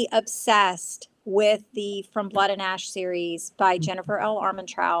 completely obsessed with the From Blood and Ash series by Jennifer L.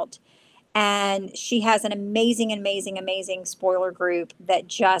 Armentrout. And she has an amazing, amazing, amazing spoiler group that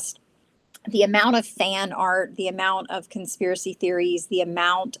just, the amount of fan art, the amount of conspiracy theories, the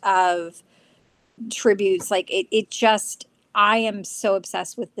amount of tributes, like it just, I am so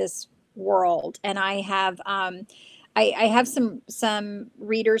obsessed with this world. And I have some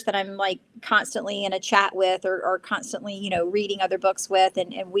readers that I'm like constantly in a chat with, or constantly, reading other books with,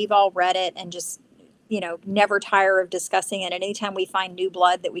 and we've all read it and just, never tire of discussing it. And anytime we find new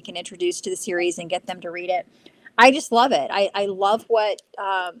blood that we can introduce to the series and get them to read it, I just love it. I love what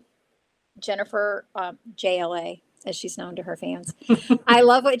Jennifer, JLA, as she's known to her fans. I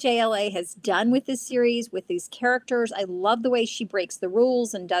love what JLA has done with this series, with these characters. I love the way she breaks the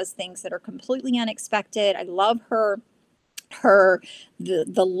rules and does things that are completely unexpected. I love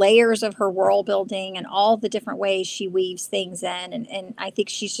the layers of her world building and all the different ways she weaves things in. And I think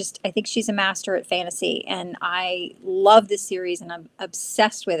she's a master at fantasy. And I love this series and I'm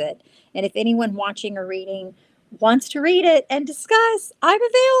obsessed with it. And if anyone watching or reading wants to read it and discuss, I'm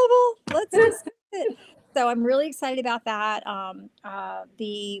available. Let's discuss it. So I'm really excited about that.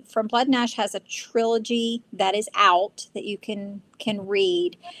 The From Blood and Ash has a trilogy that is out that you can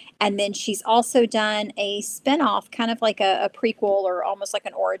read, and then she's also done a spinoff, kind of like a prequel or almost like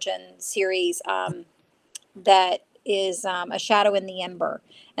an origin series, that is A Shadow in the Ember.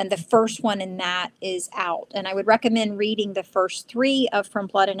 And the first one in that is out. And I would recommend reading the first three of From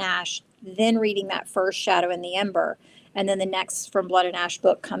Blood and Ash, then reading that first Shadow in the Ember. And then the next From Blood and Ash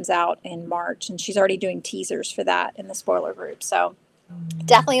book comes out in March. And she's already doing teasers for that in the spoiler group. So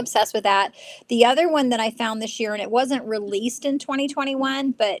definitely obsessed with that. The other one that I found this year, and it wasn't released in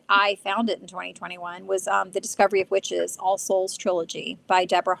 2021, but I found it in 2021, was The Discovery of Witches, All Souls trilogy by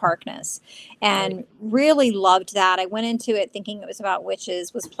Deborah Harkness, Right. and really loved that. I went into it thinking it was about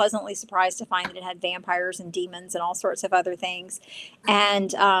witches, was pleasantly surprised to find that it had vampires and demons and all sorts of other things,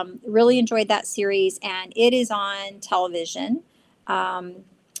 and really enjoyed that series. And it is on television. Um,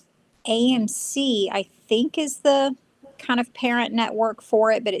 AMC, I think, is the kind of parent network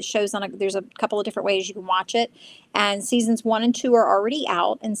for it, but it shows there's a couple of different ways you can watch it. And seasons 1 and 2 are already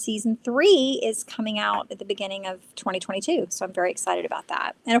out, and season 3 is coming out at the beginning of 2022. So I'm very excited about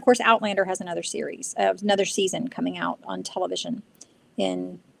that. And of course, Outlander has another season coming out on television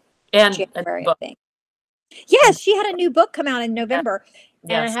in And a January, I book. think. Yes, she had a new book come out in November,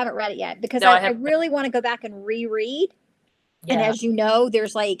 and I Yes. haven't read it yet because No, I I have. really want to go back and reread. And Yeah. as you know,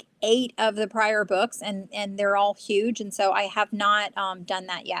 there's like 8 of the prior books, and they're all huge. And so I have not done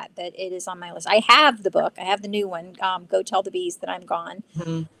that yet, but it is on my list. I have the book. I have the new one, Go Tell the Bees That I'm Gone.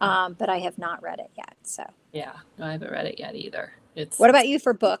 Mhm. But I have not read it yet. So Yeah. No, I haven't read it yet either. what about you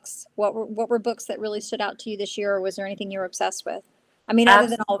for books? What were books that really stood out to you this year, or was there anything you were obsessed with? I mean, other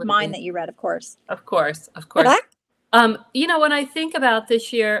than all of mine Absolutely. that you read, of course. Of course. Of course. When I think about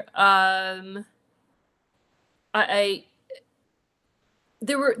this year, I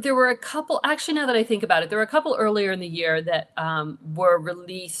there were a couple. Actually, now that I think about it, there were a couple earlier in the year that were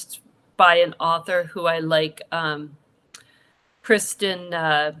released by an author who I like, Kristen.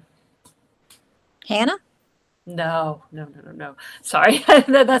 Hannah? No, no, no, no, no. Sorry,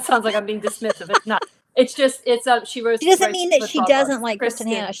 that sounds like I'm being dismissive. It's not. It's just she It doesn't writes mean that she football doesn't books. like Kristen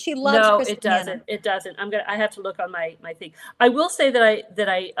Kristen. Hannah. She loves No, it Kristen Hannah. doesn't. It doesn't. I have to look on my thing. I will say that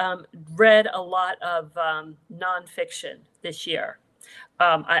I read a lot of nonfiction this year.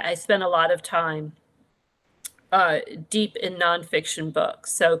 I spent a lot of time deep in nonfiction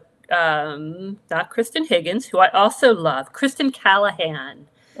books. So not Kristen Higgins, who I also love, Kristen Callahan.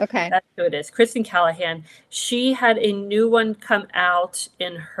 Okay. That's who it is. Kristen Callahan. She had a new one come out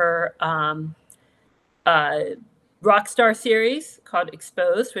in her Rockstar series called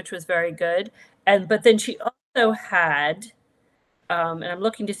Exposed, which was very good. But then she also had, and I'm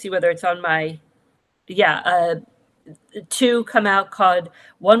looking to see whether it's on my, two come out called,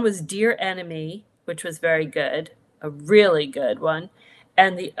 one was Dear Enemy, which was very good, a really good one.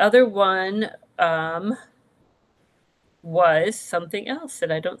 And the other one was something else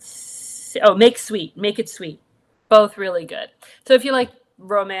that I don't see. Oh, Make It Sweet. Both really good. So if you like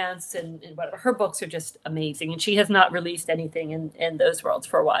romance and whatever, her books are just amazing. And she has not released anything in those worlds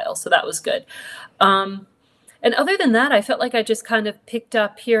for a while. So that was good. And other than that, I felt like I just kind of picked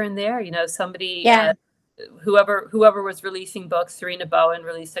up here and there, somebody, Yeah. whoever was releasing books. Serena Bowen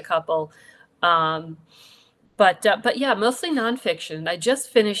released a couple. But yeah, mostly nonfiction. I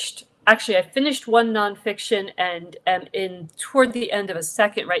finished one nonfiction and am toward the end of a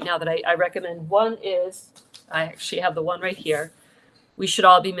second right now that I recommend. One is, I actually have the one right here, We Should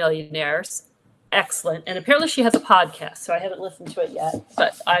All Be Millionaires. Excellent. And apparently she has a podcast, so I haven't listened to it yet,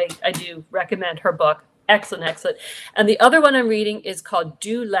 but I do recommend her book. Excellent, excellent. And the other one I'm reading is called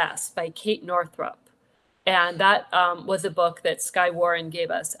Do Less by Kate Northrup. And that was a book that Sky Warren gave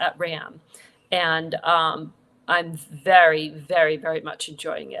us at RAM. And I'm very, very, very much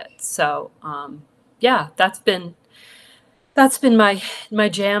enjoying it. So yeah, that's been my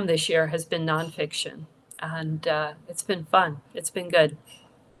jam this year, has been nonfiction. And it's been fun. It's been good.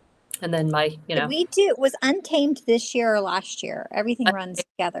 And then Was Untamed this year or last year? Everything runs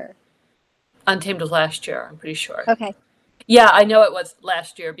together. Untamed was last year, I'm pretty sure. Okay. Yeah, I know it was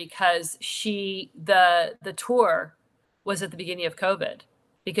last year because the tour was at the beginning of COVID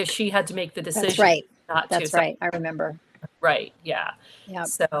because she had to make the decision. That's right. Not to. That's right. I remember. Right. Yeah. Yeah.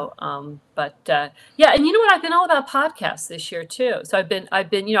 So, yeah, and you know what? I've been all about podcasts this year too. So I've been,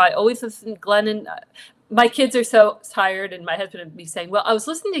 I always listen to Glenn and my kids are so tired, and my husband would be saying, "Well, I was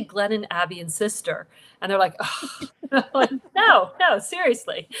listening to Glenn and Abby and Sister," and they're like, "Oh," like, no,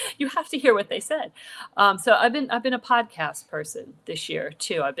 seriously, you have to hear what they said. So I've been a podcast person this year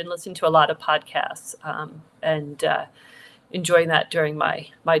too. I've been listening to a lot of podcasts and enjoying that during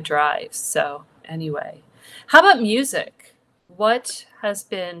my drives. So anyway, how about music? What has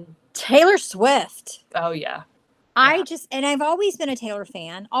been Taylor Swift? Oh yeah. I've always been a Taylor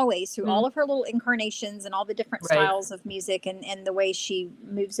fan, always, through all of her little incarnations and all the different styles of music and the way she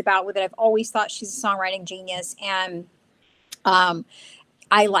moves about with it. I've always thought she's a songwriting genius. And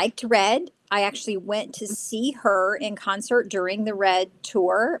I liked Red. I actually went to see her in concert during the Red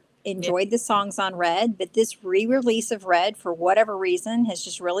tour, enjoyed the songs on Red, but this re-release of Red, for whatever reason, has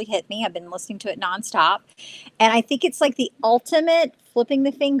just really hit me. I've been listening to it nonstop. And I think it's like the ultimate flipping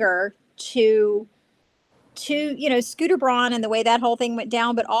the finger to Scooter Braun and the way that whole thing went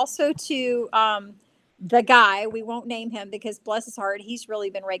down, but also to the guy, we won't name him because bless his heart, he's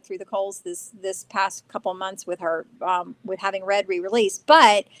really been raked through the coals this past couple months with her, with having Red re-released.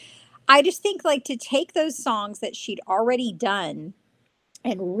 But I just think, like, to take those songs that she'd already done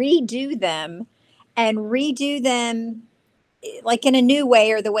and redo them like in a new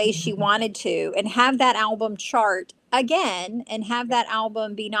way or the way she wanted to, and have that album chart again and have that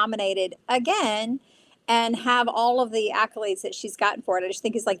album be nominated again and have all of the accolades that she's gotten for it. I just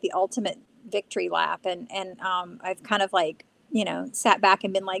think is like the ultimate victory lap. And I've kind of like, sat back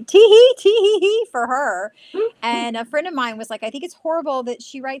and been like, tee hee for her. And a friend of mine was like, I think it's horrible that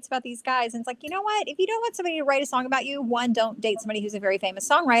she writes about these guys. And it's like, you know what? If you don't want somebody to write a song about you, one, don't date somebody who's a very famous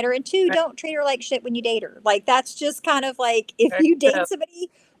songwriter. And two, don't treat her like shit when you date her. Like, that's just kind of like, if you date somebody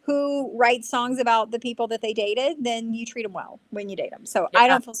who writes songs about the people that they dated, then you treat them well when you date them. So I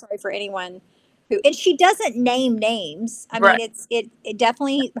don't feel sorry for anyone who, and she doesn't name names. I mean, it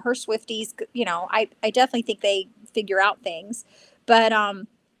definitely, her Swifties, I definitely think they figure out things, but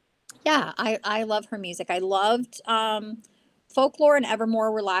yeah, I love her music. I loved Folklore and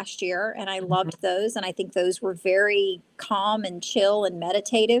Evermore were last year, and I Mhm. loved those. And I think those were very calm and chill and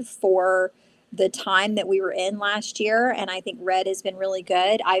meditative for the time that we were in last year. And I think Red has been really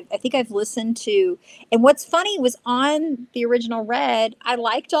good. I think I've listened to, and what's funny was on the original Red, I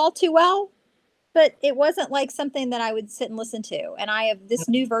liked All Too Well, but it wasn't like something that I would sit and listen to. And I have this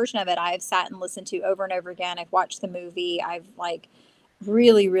new version of it I have sat and listened to over and over again. I've watched the movie. I've like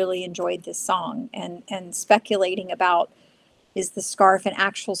really, really enjoyed this song and speculating about, is the scarf an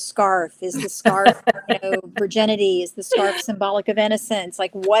actual scarf? Is the scarf, virginity? Is the scarf symbolic of innocence?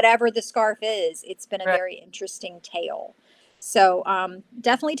 Like whatever the scarf is, it's been a Right. very interesting tale. So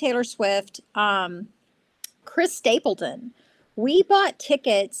definitely Taylor Swift. Chris Stapleton. We bought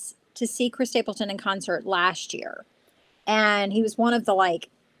tickets to see Chris Stapleton in concert last year, and he was one of the like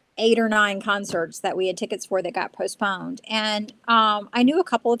 8 or 9 concerts that we had tickets for that got postponed. And I knew a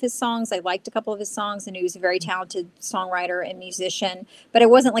couple of his songs. I liked a couple of his songs, and he was a very talented songwriter and musician. But I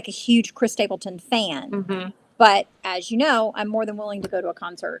wasn't like a huge Chris Stapleton fan. Mhm. But as you know, I'm more than willing to go to a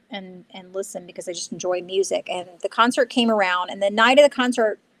concert and listen because I just enjoy music. And the concert came around, and the night of the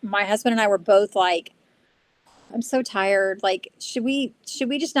concert, my husband and I were both like, I'm so tired. Like, should we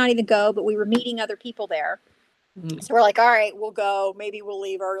just not even go? But we were meeting other people there. Mhm. So we're like, all right, we'll go. Maybe we'll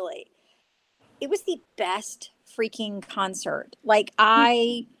leave early. It was the best freaking concert. Like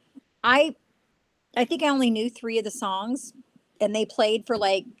I I think I only knew 3 of the songs, and they played for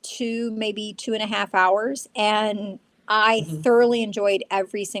like 2, maybe 2.5 hours. And I Mhm. thoroughly enjoyed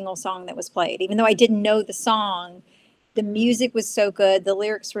every single song that was played. Even though I didn't know the song, the music was so good, the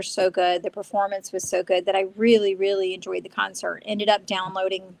lyrics were so good, the performance was so good that I really, really enjoyed the concert. Ended up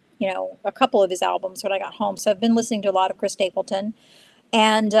downloading, a couple of his albums when I got home. So I've been listening to a lot of Chris Stapleton.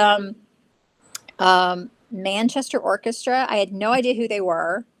 And Manchester Orchestra. I had no idea who they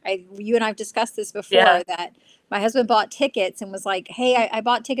were. You and I've discussed this Yeah. before, that my husband bought tickets and was like, "Hey, I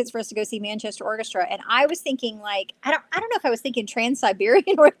bought tickets for us to go see Manchester Orchestra," and I was thinking like, I don't know if I was thinking Trans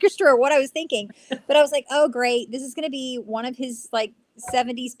Siberian Orchestra or what I was thinking, but I was like, "Oh, great, this is going to be one of his like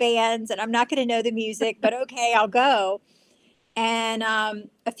 '70s bands, and I'm not going to know the music, but okay, I'll go." And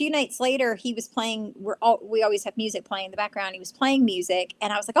a few nights later, he was playing. We always have music playing in the background. He was playing music,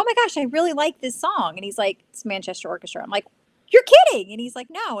 and I was like, "Oh my gosh, I really like this song." And he's like, "It's Manchester Orchestra." I'm like, "You're kidding!" And he's like,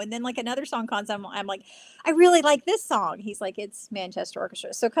 "No." And then like another song comes on. I'm like, "I really like this song." He's like, "It's Manchester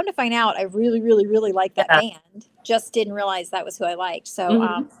Orchestra." So come to find out, I really, really, really like that Yeah. band. Just didn't realize that was who I liked. So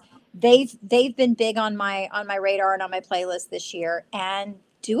Mhm. they've been big on my radar and on my playlist this year. And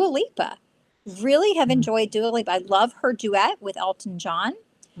Dua Lipa. Really have Mhm. enjoyed Dua Lipa. I love her duet with Elton John.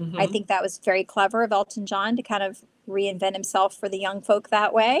 I Mhm. think that was very clever of Elton John to kind of reinvent himself for the young folk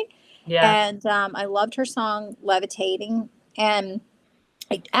that way. Yeah. And I loved her song Levitating. And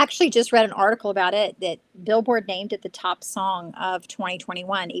I actually just read an article about it that Billboard named it the top song of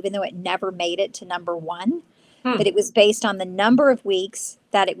 2021, even though it never made it to number one. Hmm. But it was based on the number of weeks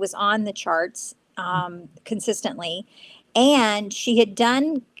that it was on the charts consistently. And she had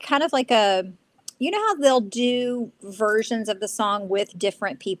done kind of like how they'll do versions of the song with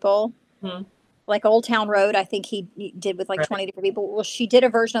different people? Mhm. Like Old Town Road, I think he did with like Right. 20 different people. Well, she did a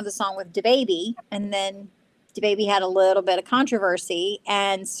version of the song with DaBaby, and then DaBaby had a little bit of controversy.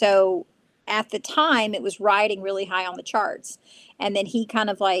 And so at the time, it was riding really high on the charts. And then he kind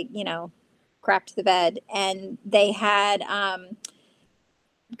of like, crapped the bed. And they had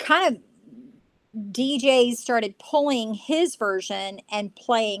kind of DJs started pulling his version and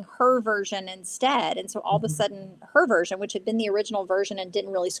playing her version instead. And so all of a Mhm. sudden, her version, which had been the original version and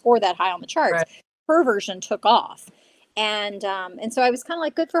didn't really score that high on the charts, Right. her version took off. And so I was kind of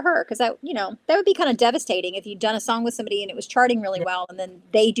like, good for her, because that would be kind of devastating if you'd done a song with somebody and it was charting really Yeah. well, and then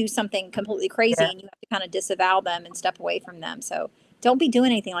they do something completely crazy Yeah. and you have to kind of disavow them and step away from them. So don't be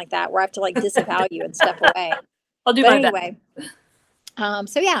doing anything like that where I have to like disavow you and step away. I'll do But my best. anyway,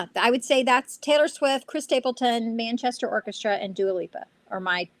 so yeah, I would say that's Taylor Swift, Chris Stapleton, Manchester Orchestra, and Dua Lipa are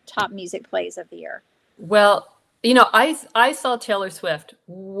my top music plays of the year. Well, I saw Taylor Swift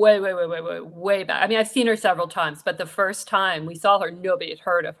way, way, way, way, way, way back. I mean, I've seen her several times, but the first time we saw her, nobody had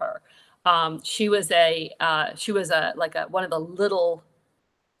heard of her. She was like one of the little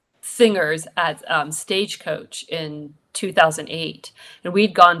singers at Stagecoach in 2008, and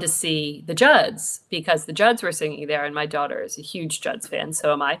we'd gone to see the Judds because the Judds were singing there, and my daughter is a huge Judds fan,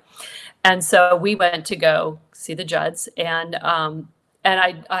 so am I. And so we went to go see the Judds, and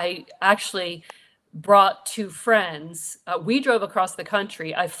I actually brought 2 friends. We drove across the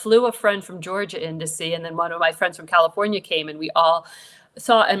country. I flew a friend from Georgia in to see, and then one of my friends from California came, and we all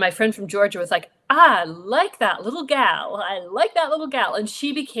saw. And my friend from Georgia was like, "I like that little gal. I like that little gal," and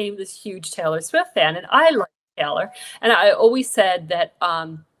she became this huge Taylor Swift fan, and I like Taylor. And I always said that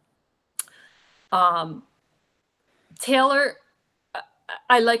um, Taylor,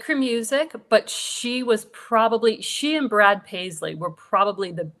 I like her music, but she and Brad Paisley were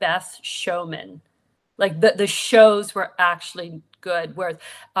probably the best showmen. Like the shows were actually good. Whereas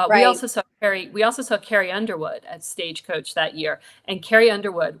Right. we also saw Carrie Underwood at Stagecoach that year, and Carrie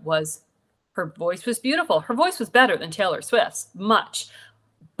Underwood her voice was beautiful. Her voice was better than Taylor Swift's, much,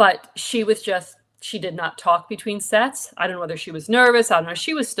 but she did not talk between sets. I don't know whether she was nervous. I don't know.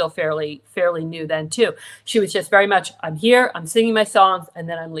 She was still fairly new then too. She was just very much, I'm here, I'm singing my songs, and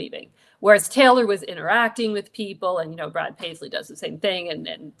then I'm leaving. Whereas Taylor was interacting with people, and Brad Paisley does the same thing,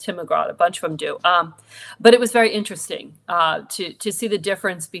 and Tim McGraw, a bunch of them do. But it was very interesting to see the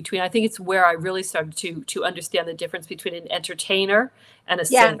difference between. I think it's where I really started to understand the difference between an entertainer and a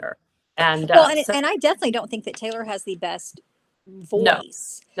Yeah. singer. And Well, so and I definitely don't think that Taylor has the best no,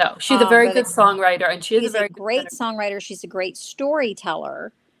 voice. no, she's a very But good songwriter, and she is a she's a very good great singer. songwriter. She's a great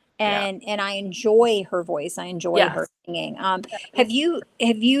storyteller, Yeah. and I enjoy her voice. I enjoy her Yes. singing. Have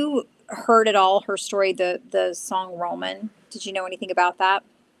you heard at all her story, the song Roman? Did you know anything about that?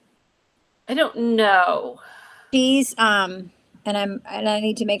 I don't know. She's and I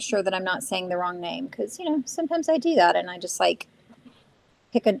need to make sure that I'm not saying the wrong name, because sometimes I do that and I just like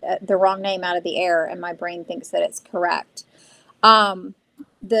pick the wrong name out of the air and my brain thinks that it's correct. Um,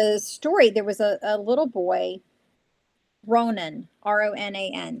 the story, there was a little boy, Ronan,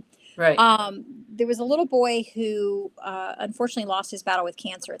 Ronan. Right. There was a little boy who unfortunately lost his battle with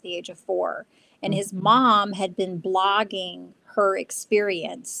cancer at the age of 4. And his mom had been blogging her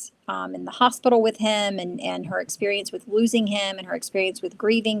experience in the hospital with him, and her experience with losing him, and her experience with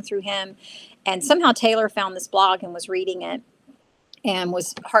grieving through him. And somehow Taylor found this blog and was reading it and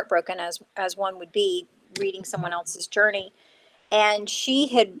was heartbroken, as one would be reading someone else's journey. And she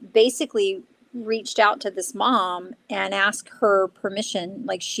had basically reached out to this mom and asked her permission.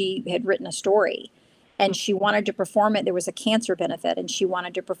 Like, she had written a story and she wanted to perform it. There was a cancer benefit and she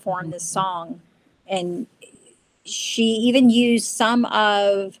wanted to perform this song. And she even used some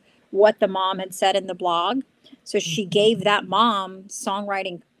of what the mom had said in the blog. So she gave that mom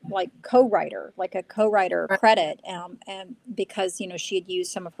songwriting, like co-writer, like a co-writer Right. credit, and because she had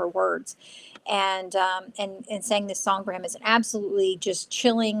used some of her words, and sang this song for him. Is an absolutely just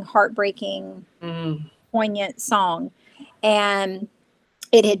chilling, heartbreaking, poignant song, and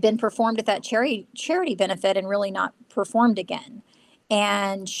it had been performed at that charity benefit and really not performed again.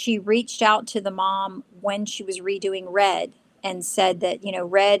 And she reached out to the mom when she was redoing Red and said that,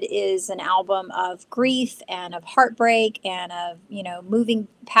 Red is an album of grief and of heartbreak and of, moving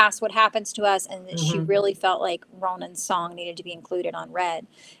past what happens to us. And that she really felt like Ronan's song needed to be included on Red.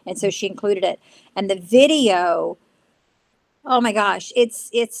 And so she included it. And the video, oh my gosh, it's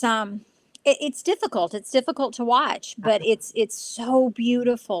difficult. It's difficult to watch, but it's so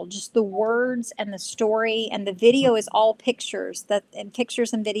beautiful. Just the words and the story, and the video is all pictures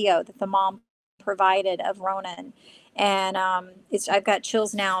and video that the mom provided of Ronan. And I've got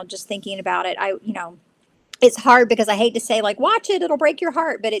chills now just thinking about it. It's hard because I hate to say, like, watch it, it'll break your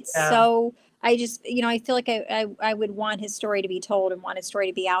heart, but it's Yeah. so, I just, I feel like I would want his story to be told and want his story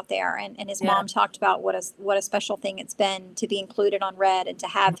to be out there. And his Yeah. mom talked about what a special thing it's been to be included on Red and to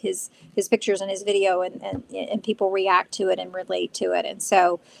have his pictures and his video, and people react to it and relate to it. And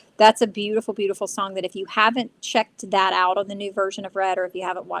so that's a beautiful, beautiful song that if you haven't checked that out on the new version of Red, or if you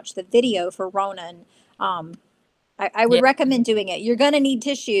haven't watched the video for Ronan, I would Yeah. recommend doing it. You're going to need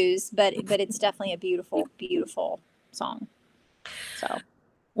tissues, but it's definitely a beautiful, beautiful song. So,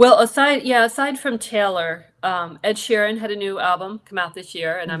 Well, aside from Taylor, Ed Sheeran had a new album come out this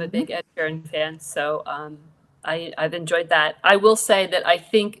year, and I'm a big Ed Sheeran fan, so I've enjoyed that. I will say that I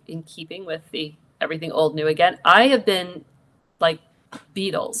think, in keeping with the everything old new again, I have been like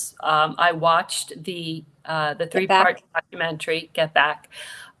Beatles. I watched the Get 3-part Back. documentary Get Back.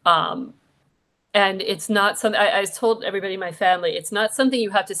 And it's not something I told everybody in my family, it's not something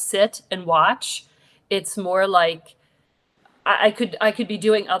you have to sit and watch. It's more like I could be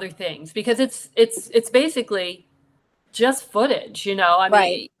doing other things, because it's basically just footage, I Right,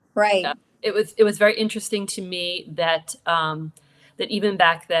 mean, right. it was very interesting to me that that even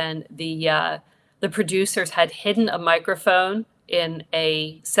back then the producers had hidden a microphone in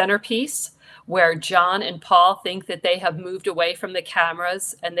a centerpiece, where John and Paul think that they have moved away from the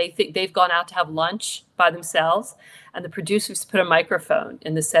cameras and they think they've gone out to have lunch by themselves, and the producers put a microphone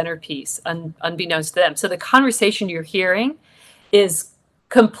in the centerpiece, unbeknownst to them. So the conversation you're hearing is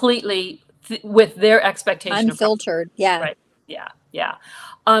completely with their expectation of Unfiltered. Yeah. right. Yeah, yeah.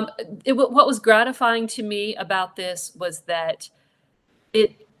 What was gratifying to me about this was that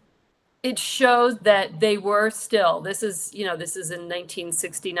it it shows that they were still, this is in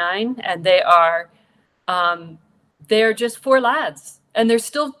 1969, and they're just four lads, and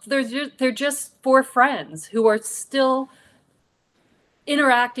they're just four friends who are still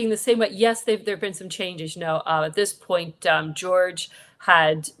interacting the same way. Yes, there've been some changes. At this point, George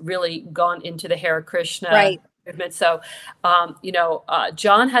had really gone into the Hare Krishna Right. movement. So,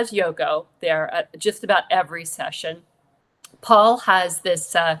 John has Yoko there at just about every session. Paul has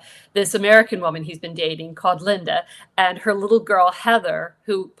this American woman he's been dating called Linda, and her little girl Heather,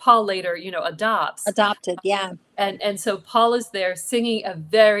 who Paul later adopts. Adopted, yeah. And so Paul is there singing a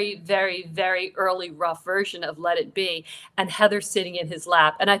very, very, very early rough version of Let It Be, and Heather's sitting in his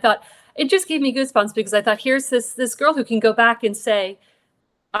lap. And I thought, it just gave me goosebumps, because I thought, here's this girl who can go back and say,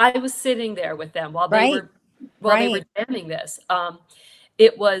 I was sitting there with them while they Right. were jamming this.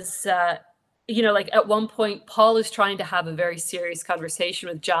 It was like at one point, Paul is trying to have a very serious conversation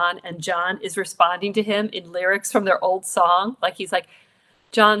with John, and John is responding to him in lyrics from their old song. Like, he's like,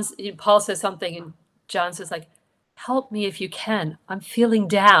 Paul says something, and John says, like, help me if you can, I'm feeling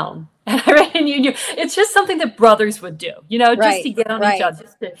down. And it's just something that brothers would do, just to get on each other.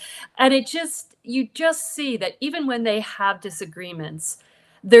 And you just see that even when they have disagreements,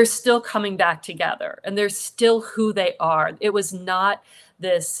 they're still coming back together, and they're still who they are. It was not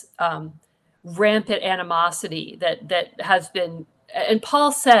this rampant animosity that has been. And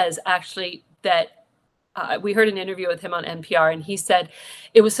Paul says, actually, that we heard an interview with him on NPR, and he said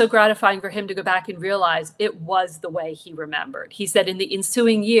it was so gratifying for him to go back and realize it was the way he remembered. He said in the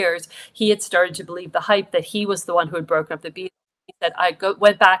ensuing years, he had started to believe the hype that he was the one who had broken up the Beatles. He said,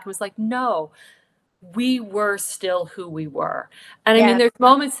 went back and was like, no, we were still who we were. And I mean, there's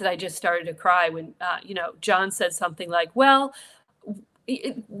moments that I just started to cry when, John said something like, well,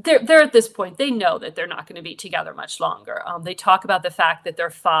 they're at this point, they know that they're not going to be together much longer. They talk about the fact that their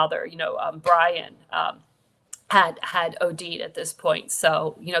father, Brian, had OD'd at this point.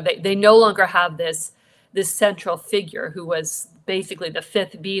 So, they no longer have this central figure who was basically the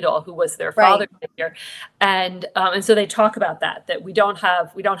fifth Beatle, who was their father figure. And so they talk about that we don't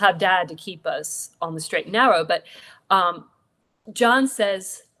have Dad to keep us on the straight and narrow. But John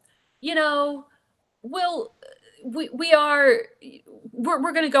says, we're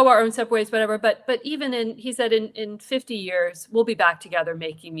going to go our own separate ways, whatever. But even he said in 50 years, we'll be back together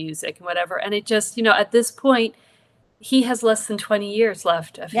making music and whatever. And it just, at this point, he has less than 20 years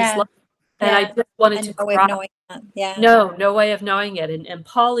left of his life. And I just wanted to cry. No way of knowing that. Yeah. No way of knowing it. And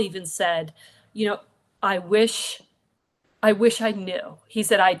Paul even said, I wish I knew. He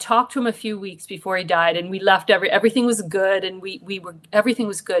said, I talked to him a few weeks before he died, and we left everything was good, and everything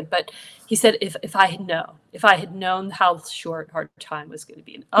was good. But he said, if I had known how short our time was going to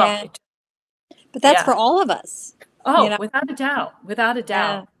be. But that's for all of us. Oh, without a doubt.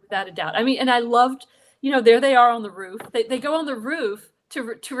 I mean, and I loved, there they are on the roof. They go on the roof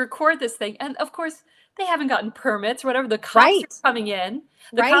to record this thing. And of course, they haven't gotten permits or whatever. The cops are coming in.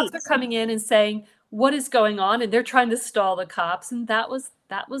 The cops are coming in and saying, what is going on? And they're trying to stall the cops. And that was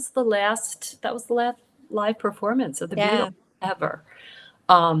the last live performance of the Beatles ever.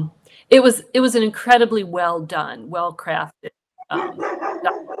 It was an incredibly well done, well crafted.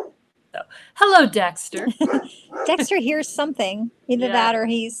 So, hello, Dexter. Dexter hears something, either that or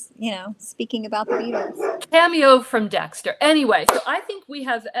he's, speaking about the Beatles. Cameo from Dexter. Anyway, so I think we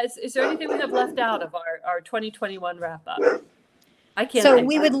have. Is there anything we have left out of our 2021 wrap up? I can't. So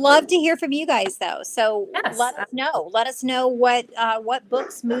we would love to hear from you guys, though. So let us know. Let us know what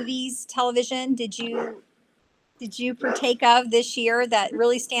books, movies, television did you partake of this year that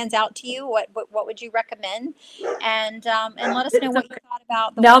really stands out to you? What would you recommend? And let us know what you thought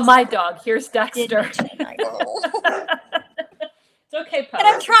about the now. My dog. Here's Dexter. It's okay, Pop. And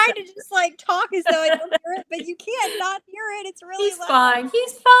I'm trying to just talk as though I don't hear it, but you can't not hear it. It's really He's loud. fine.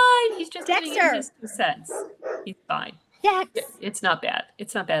 He's fine. He's just Dexter. giving his 2 cents. He's fine. Dex. It's not bad.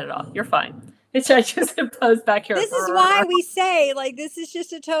 It's not bad at all. You're fine. I just imposed back here. This is why we say, this is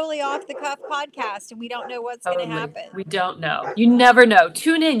just a totally off the cuff podcast, and we don't know what's going to happen. We don't know. You never know.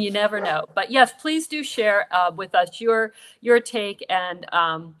 Tune in. You never know. But yes, please do share with us your take, and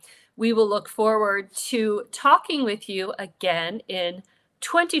we will look forward to talking with you again in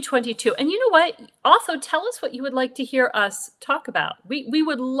 2022. And you know what? Also, tell us what you would like to hear us talk about. We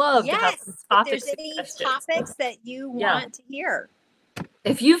would love to have some topics. If there's any topics that you want to hear.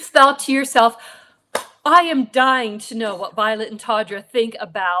 If you've thought to yourself, I am dying to know what Violet and Tawdra think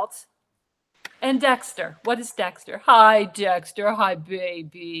about. And Dexter. What is Dexter? Hi, Dexter. Hi,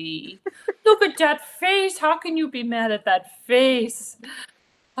 baby. Look at that face. How can you be mad at that face?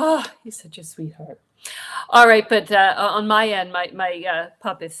 Oh, he's such a sweetheart. All right, but on my end, my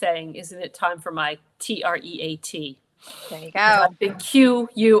pup is saying, "Isn't it time for my TREAT?" There you Because go. I've been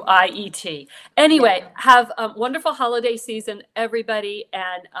QUIET. Anyway, Yeah. have a wonderful holiday season, everybody,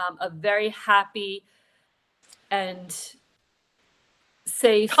 and a very happy and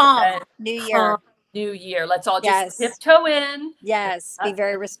safe Calm and New calm Year. new year. Let's all just Yes. tiptoe in. Yes. Be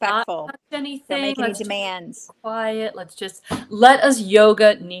very Let's not respectful. touch Don't anything. make any Let's just demands. quiet. Let's just let us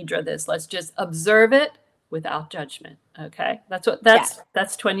yoga nidra this. Let's just observe it without judgment. Okay. Yeah.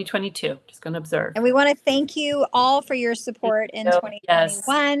 That's 2022. Just gonna observe. And we want to thank you all for your support in So, yes.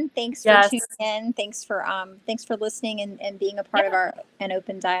 2021. Thanks for Yes. tuning in. Thanks for listening and being a part Yeah. of our an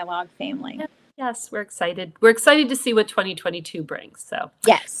open dialogue family. Yeah. Yes, we're excited. We're excited to see what 2022 brings. So,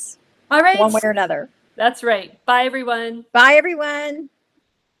 Yes. all right. One way or another. That's right. Bye, everyone. Bye everyone.